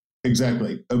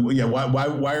 exactly. Yeah,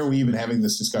 why are we even having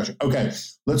this discussion? Okay,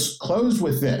 let's close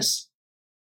with this.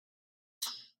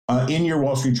 In your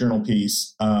Wall Street Journal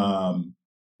piece,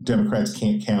 Democrats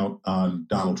can't count on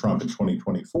Donald Trump in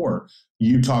 2024.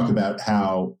 You talk about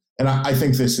how, and I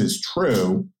think this is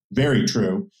true, very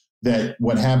true, that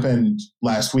what happened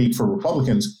last week for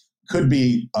Republicans could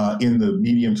be in the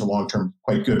medium to long term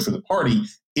quite good for the party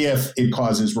if it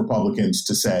causes Republicans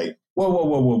to say,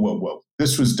 whoa,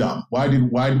 this was dumb. Why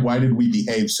did we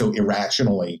behave so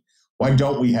irrationally? Why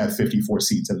don't we have 54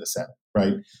 seats in the Senate,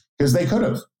 right? Because they could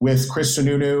have, with Chris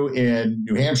Sununu in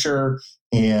New Hampshire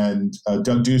and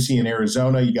Doug Ducey in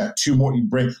Arizona. You got two more. You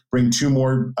bring two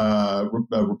more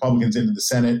Republicans into the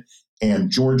Senate, and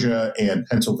Georgia and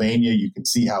Pennsylvania. You can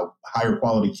see how higher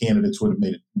quality candidates would have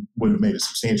made a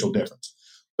substantial difference.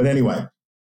 But anyway,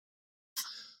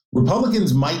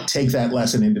 Republicans might take that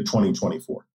lesson into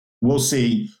 2024. We'll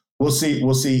see. We'll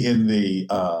see in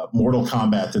the mortal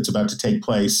combat that's about to take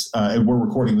place. And we're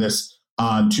recording this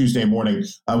on Tuesday morning,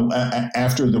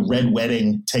 after the Red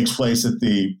Wedding takes place at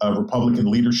the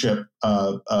Republican leadership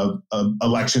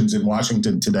elections in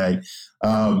Washington today.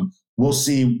 We'll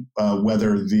see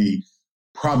whether the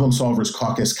Problem Solvers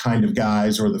Caucus kind of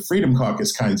guys or the Freedom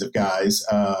Caucus kinds of guys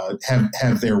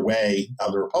have their way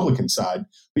on the Republican side.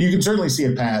 But you can certainly see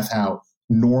a path how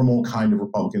normal kind of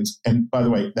Republicans, and by the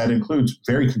way, that includes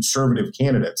very conservative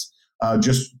candidates,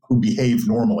 just who behave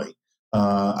normally.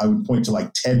 I would point to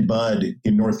like Ted Budd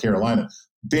in North Carolina,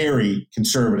 very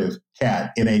conservative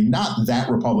cat in a not that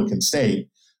Republican state,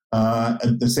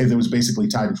 the state that was basically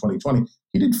tied in 2020.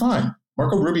 He did fine.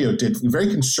 Marco Rubio did. Very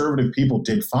conservative people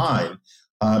did fine,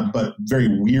 but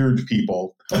very weird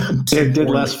people did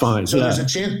less fine. So there's a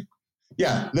chance.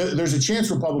 Yeah, there's a chance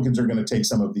Republicans are going to take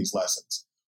some of these lessons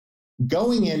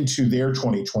going into their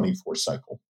 2024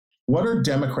 cycle. What are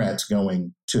Democrats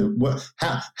going to?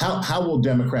 How will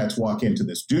Democrats walk into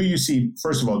this? Do you see,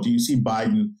 first of all, do you see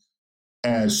Biden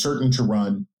as certain to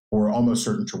run or almost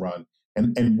certain to run?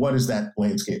 And what does that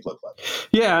landscape look like?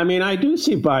 Yeah, I mean, I do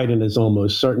see Biden as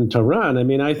almost certain to run. I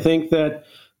mean, I think that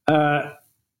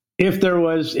if there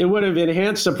was, it would have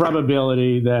enhanced the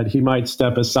probability that he might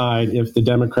step aside if the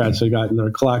Democrats had gotten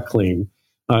their clock clean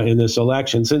in this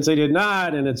election. Since they did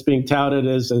not, and it's being touted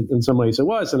as, in some ways, it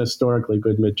was an historically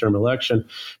good midterm election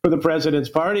for the president's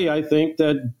party, I think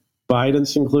that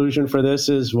Biden's conclusion for this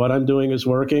is what I'm doing is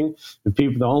working.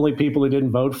 The only people who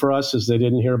didn't vote for us is they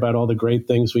didn't hear about all the great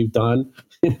things we've done.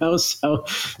 So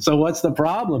what's the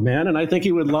problem, man? And I think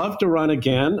he would love to run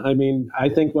again. I mean, I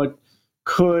think what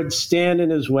could stand in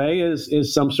his way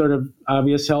is some sort of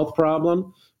obvious health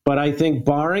problem. But I think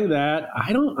barring that,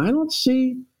 I don't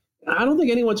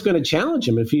think anyone's going to challenge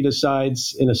him if he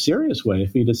decides in a serious way,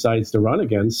 if he decides to run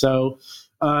again. So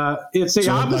it's the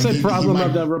opposite problem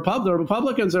of the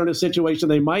Republicans are in a situation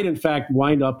they might, in fact,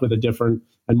 wind up with a different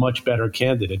and much better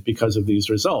candidate because of these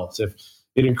results. If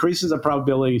it increases the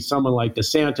probability someone like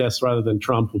DeSantis rather than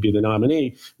Trump will be the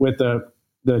nominee. With the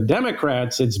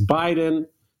Democrats, it's Biden,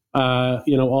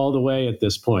 all the way at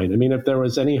this point. I mean, if there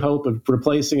was any hope of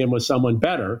replacing him with someone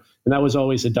better, and that was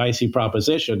always a dicey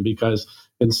proposition because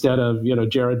instead of,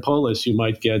 Jared Polis, you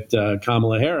might get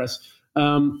Kamala Harris.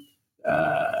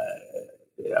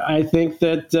 I think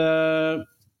that,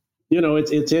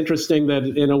 it's interesting that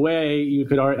in a way you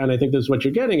could argue, and I think this is what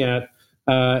you're getting at,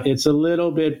 it's a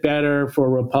little bit better for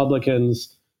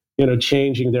Republicans,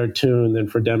 changing their tune than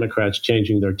for Democrats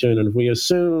changing their tune. And if we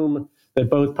assume that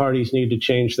both parties need to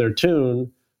change their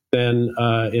tune, then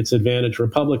it's advantage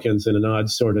Republicans in an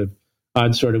odd sort of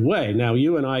way. Now,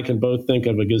 you and I can both think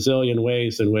of a gazillion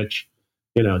ways in which,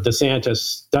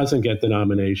 DeSantis doesn't get the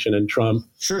nomination and Trump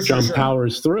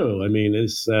powers through. I mean,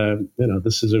 this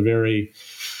is a very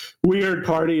weird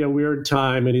party, a weird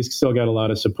time, and he's still got a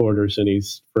lot of supporters, and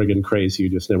he's friggin' crazy. You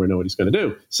just never know what he's going to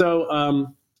do. So,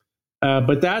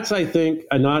 but that's, I think,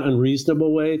 a not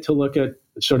unreasonable way to look at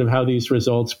sort of how these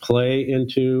results play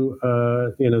into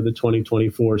the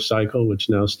 2024 cycle, which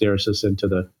now stares us in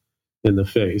the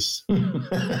face.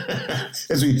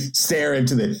 As we stare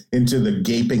into the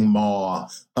gaping maw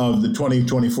of the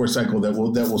 2024 cycle that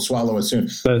will swallow us soon.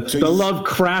 The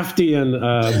Lovecraftian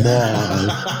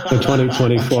maw of the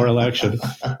 2024 election.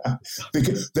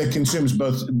 That consumes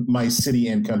both my city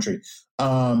and country.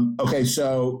 Okay,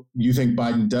 so you think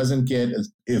Biden doesn't get,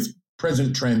 if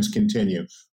present trends continue,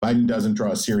 Biden doesn't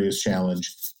draw a serious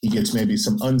challenge. He gets maybe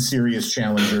some unserious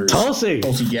challengers. Tulsi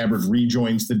Gabbard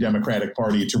rejoins the Democratic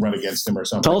Party to run against him or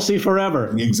something. Tulsi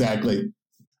forever. Exactly.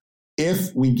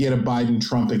 If we get a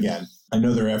Biden-Trump again, I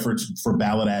know there are efforts for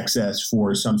ballot access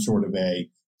for some sort of a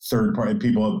third party.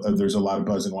 There's a lot of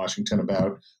buzz in Washington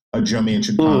about a Joe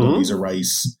Manchin, Condoleezza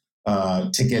Rice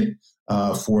ticket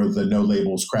for the no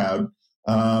labels crowd.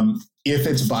 If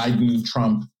it's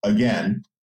Biden-Trump again,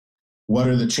 what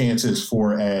are the chances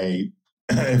for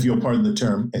if you'll pardon the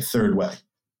term, a third way?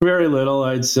 Very little,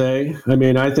 I'd say. I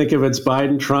mean, I think if it's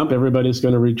Biden-Trump, everybody's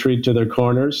going to retreat to their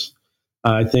corners.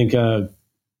 I think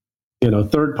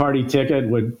third-party ticket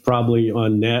would probably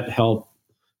on net help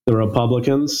the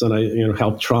Republicans and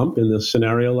help Trump in this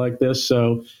scenario like this.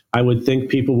 So I would think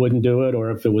people wouldn't do it,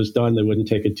 or if it was done, they wouldn't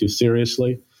take it too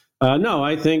seriously. No,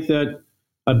 I think that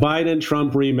a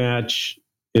Biden-Trump rematch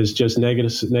is just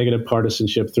negative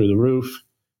partisanship through the roof.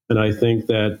 And I think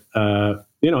that, I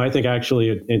think actually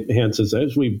it enhances,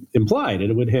 as we implied,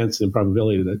 it would enhance the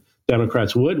probability that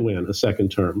Democrats would win a second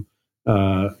term,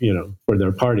 for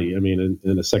their party. I mean,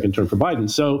 in a second term for Biden.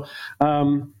 So,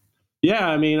 I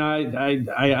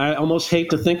almost hate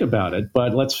to think about it,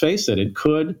 but let's face it, it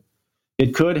could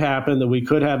happen that we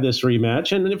could have this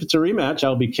rematch. And if it's a rematch,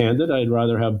 I'll be candid. I'd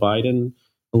rather have Biden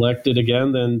elected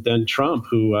again than Trump,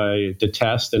 who I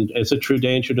detest, and it's a true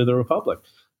danger to the republic.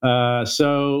 But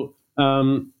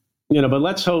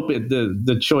let's hope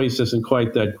the choice isn't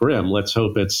quite that grim. Let's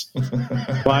hope it's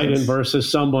Biden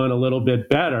versus someone a little bit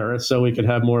better, so we could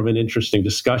have more of an interesting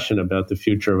discussion about the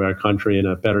future of our country and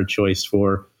a better choice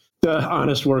for the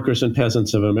honest workers and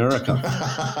peasants of America.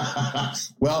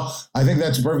 Well, I think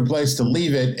that's a perfect place to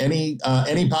leave it. Any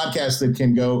podcast that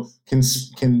can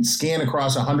scan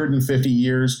across 150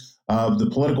 years of the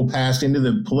political past into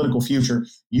the political future,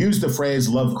 use the phrase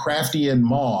Lovecraftian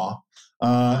maw,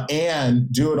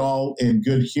 and do it all in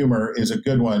good humor is a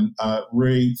good one.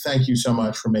 Rui, thank you so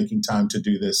much for making time to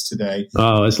do this today.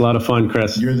 Oh, it's a lot of fun,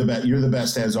 Chris. You're the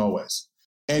best as always.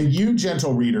 And you,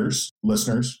 gentle readers,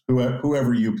 listeners,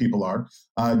 whoever you people are,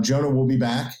 Jonah will be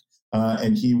back,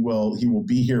 and he will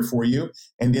be here for you.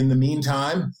 And in the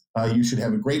meantime, you should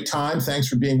have a great time. Thanks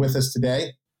for being with us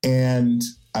today. And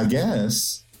I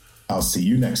guess I'll see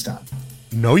you next time.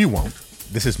 No, you won't.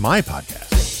 This is my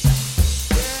podcast.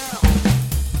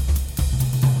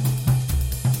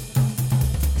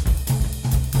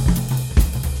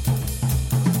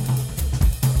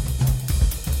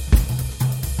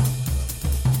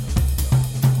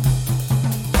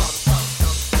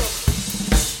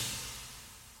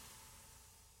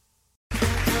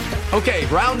 Okay,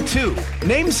 round two.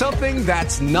 Name something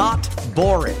that's not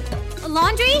boring. A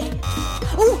laundry?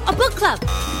 Ooh, a book club.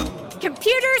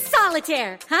 Computer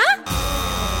solitaire, huh?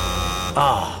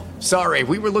 Ah, sorry,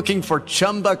 we were looking for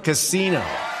Chumba Casino.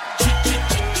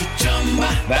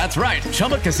 That's right,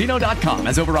 ChumbaCasino.com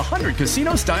has over 100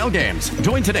 casino-style games.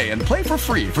 Join today and play for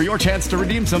free for your chance to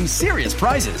redeem some serious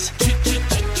prizes.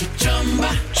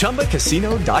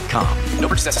 ChumbaCasino.com. No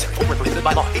purchase necessary. Void where prohibited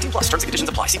by law. 18+. Terms and conditions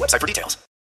apply. See website for details.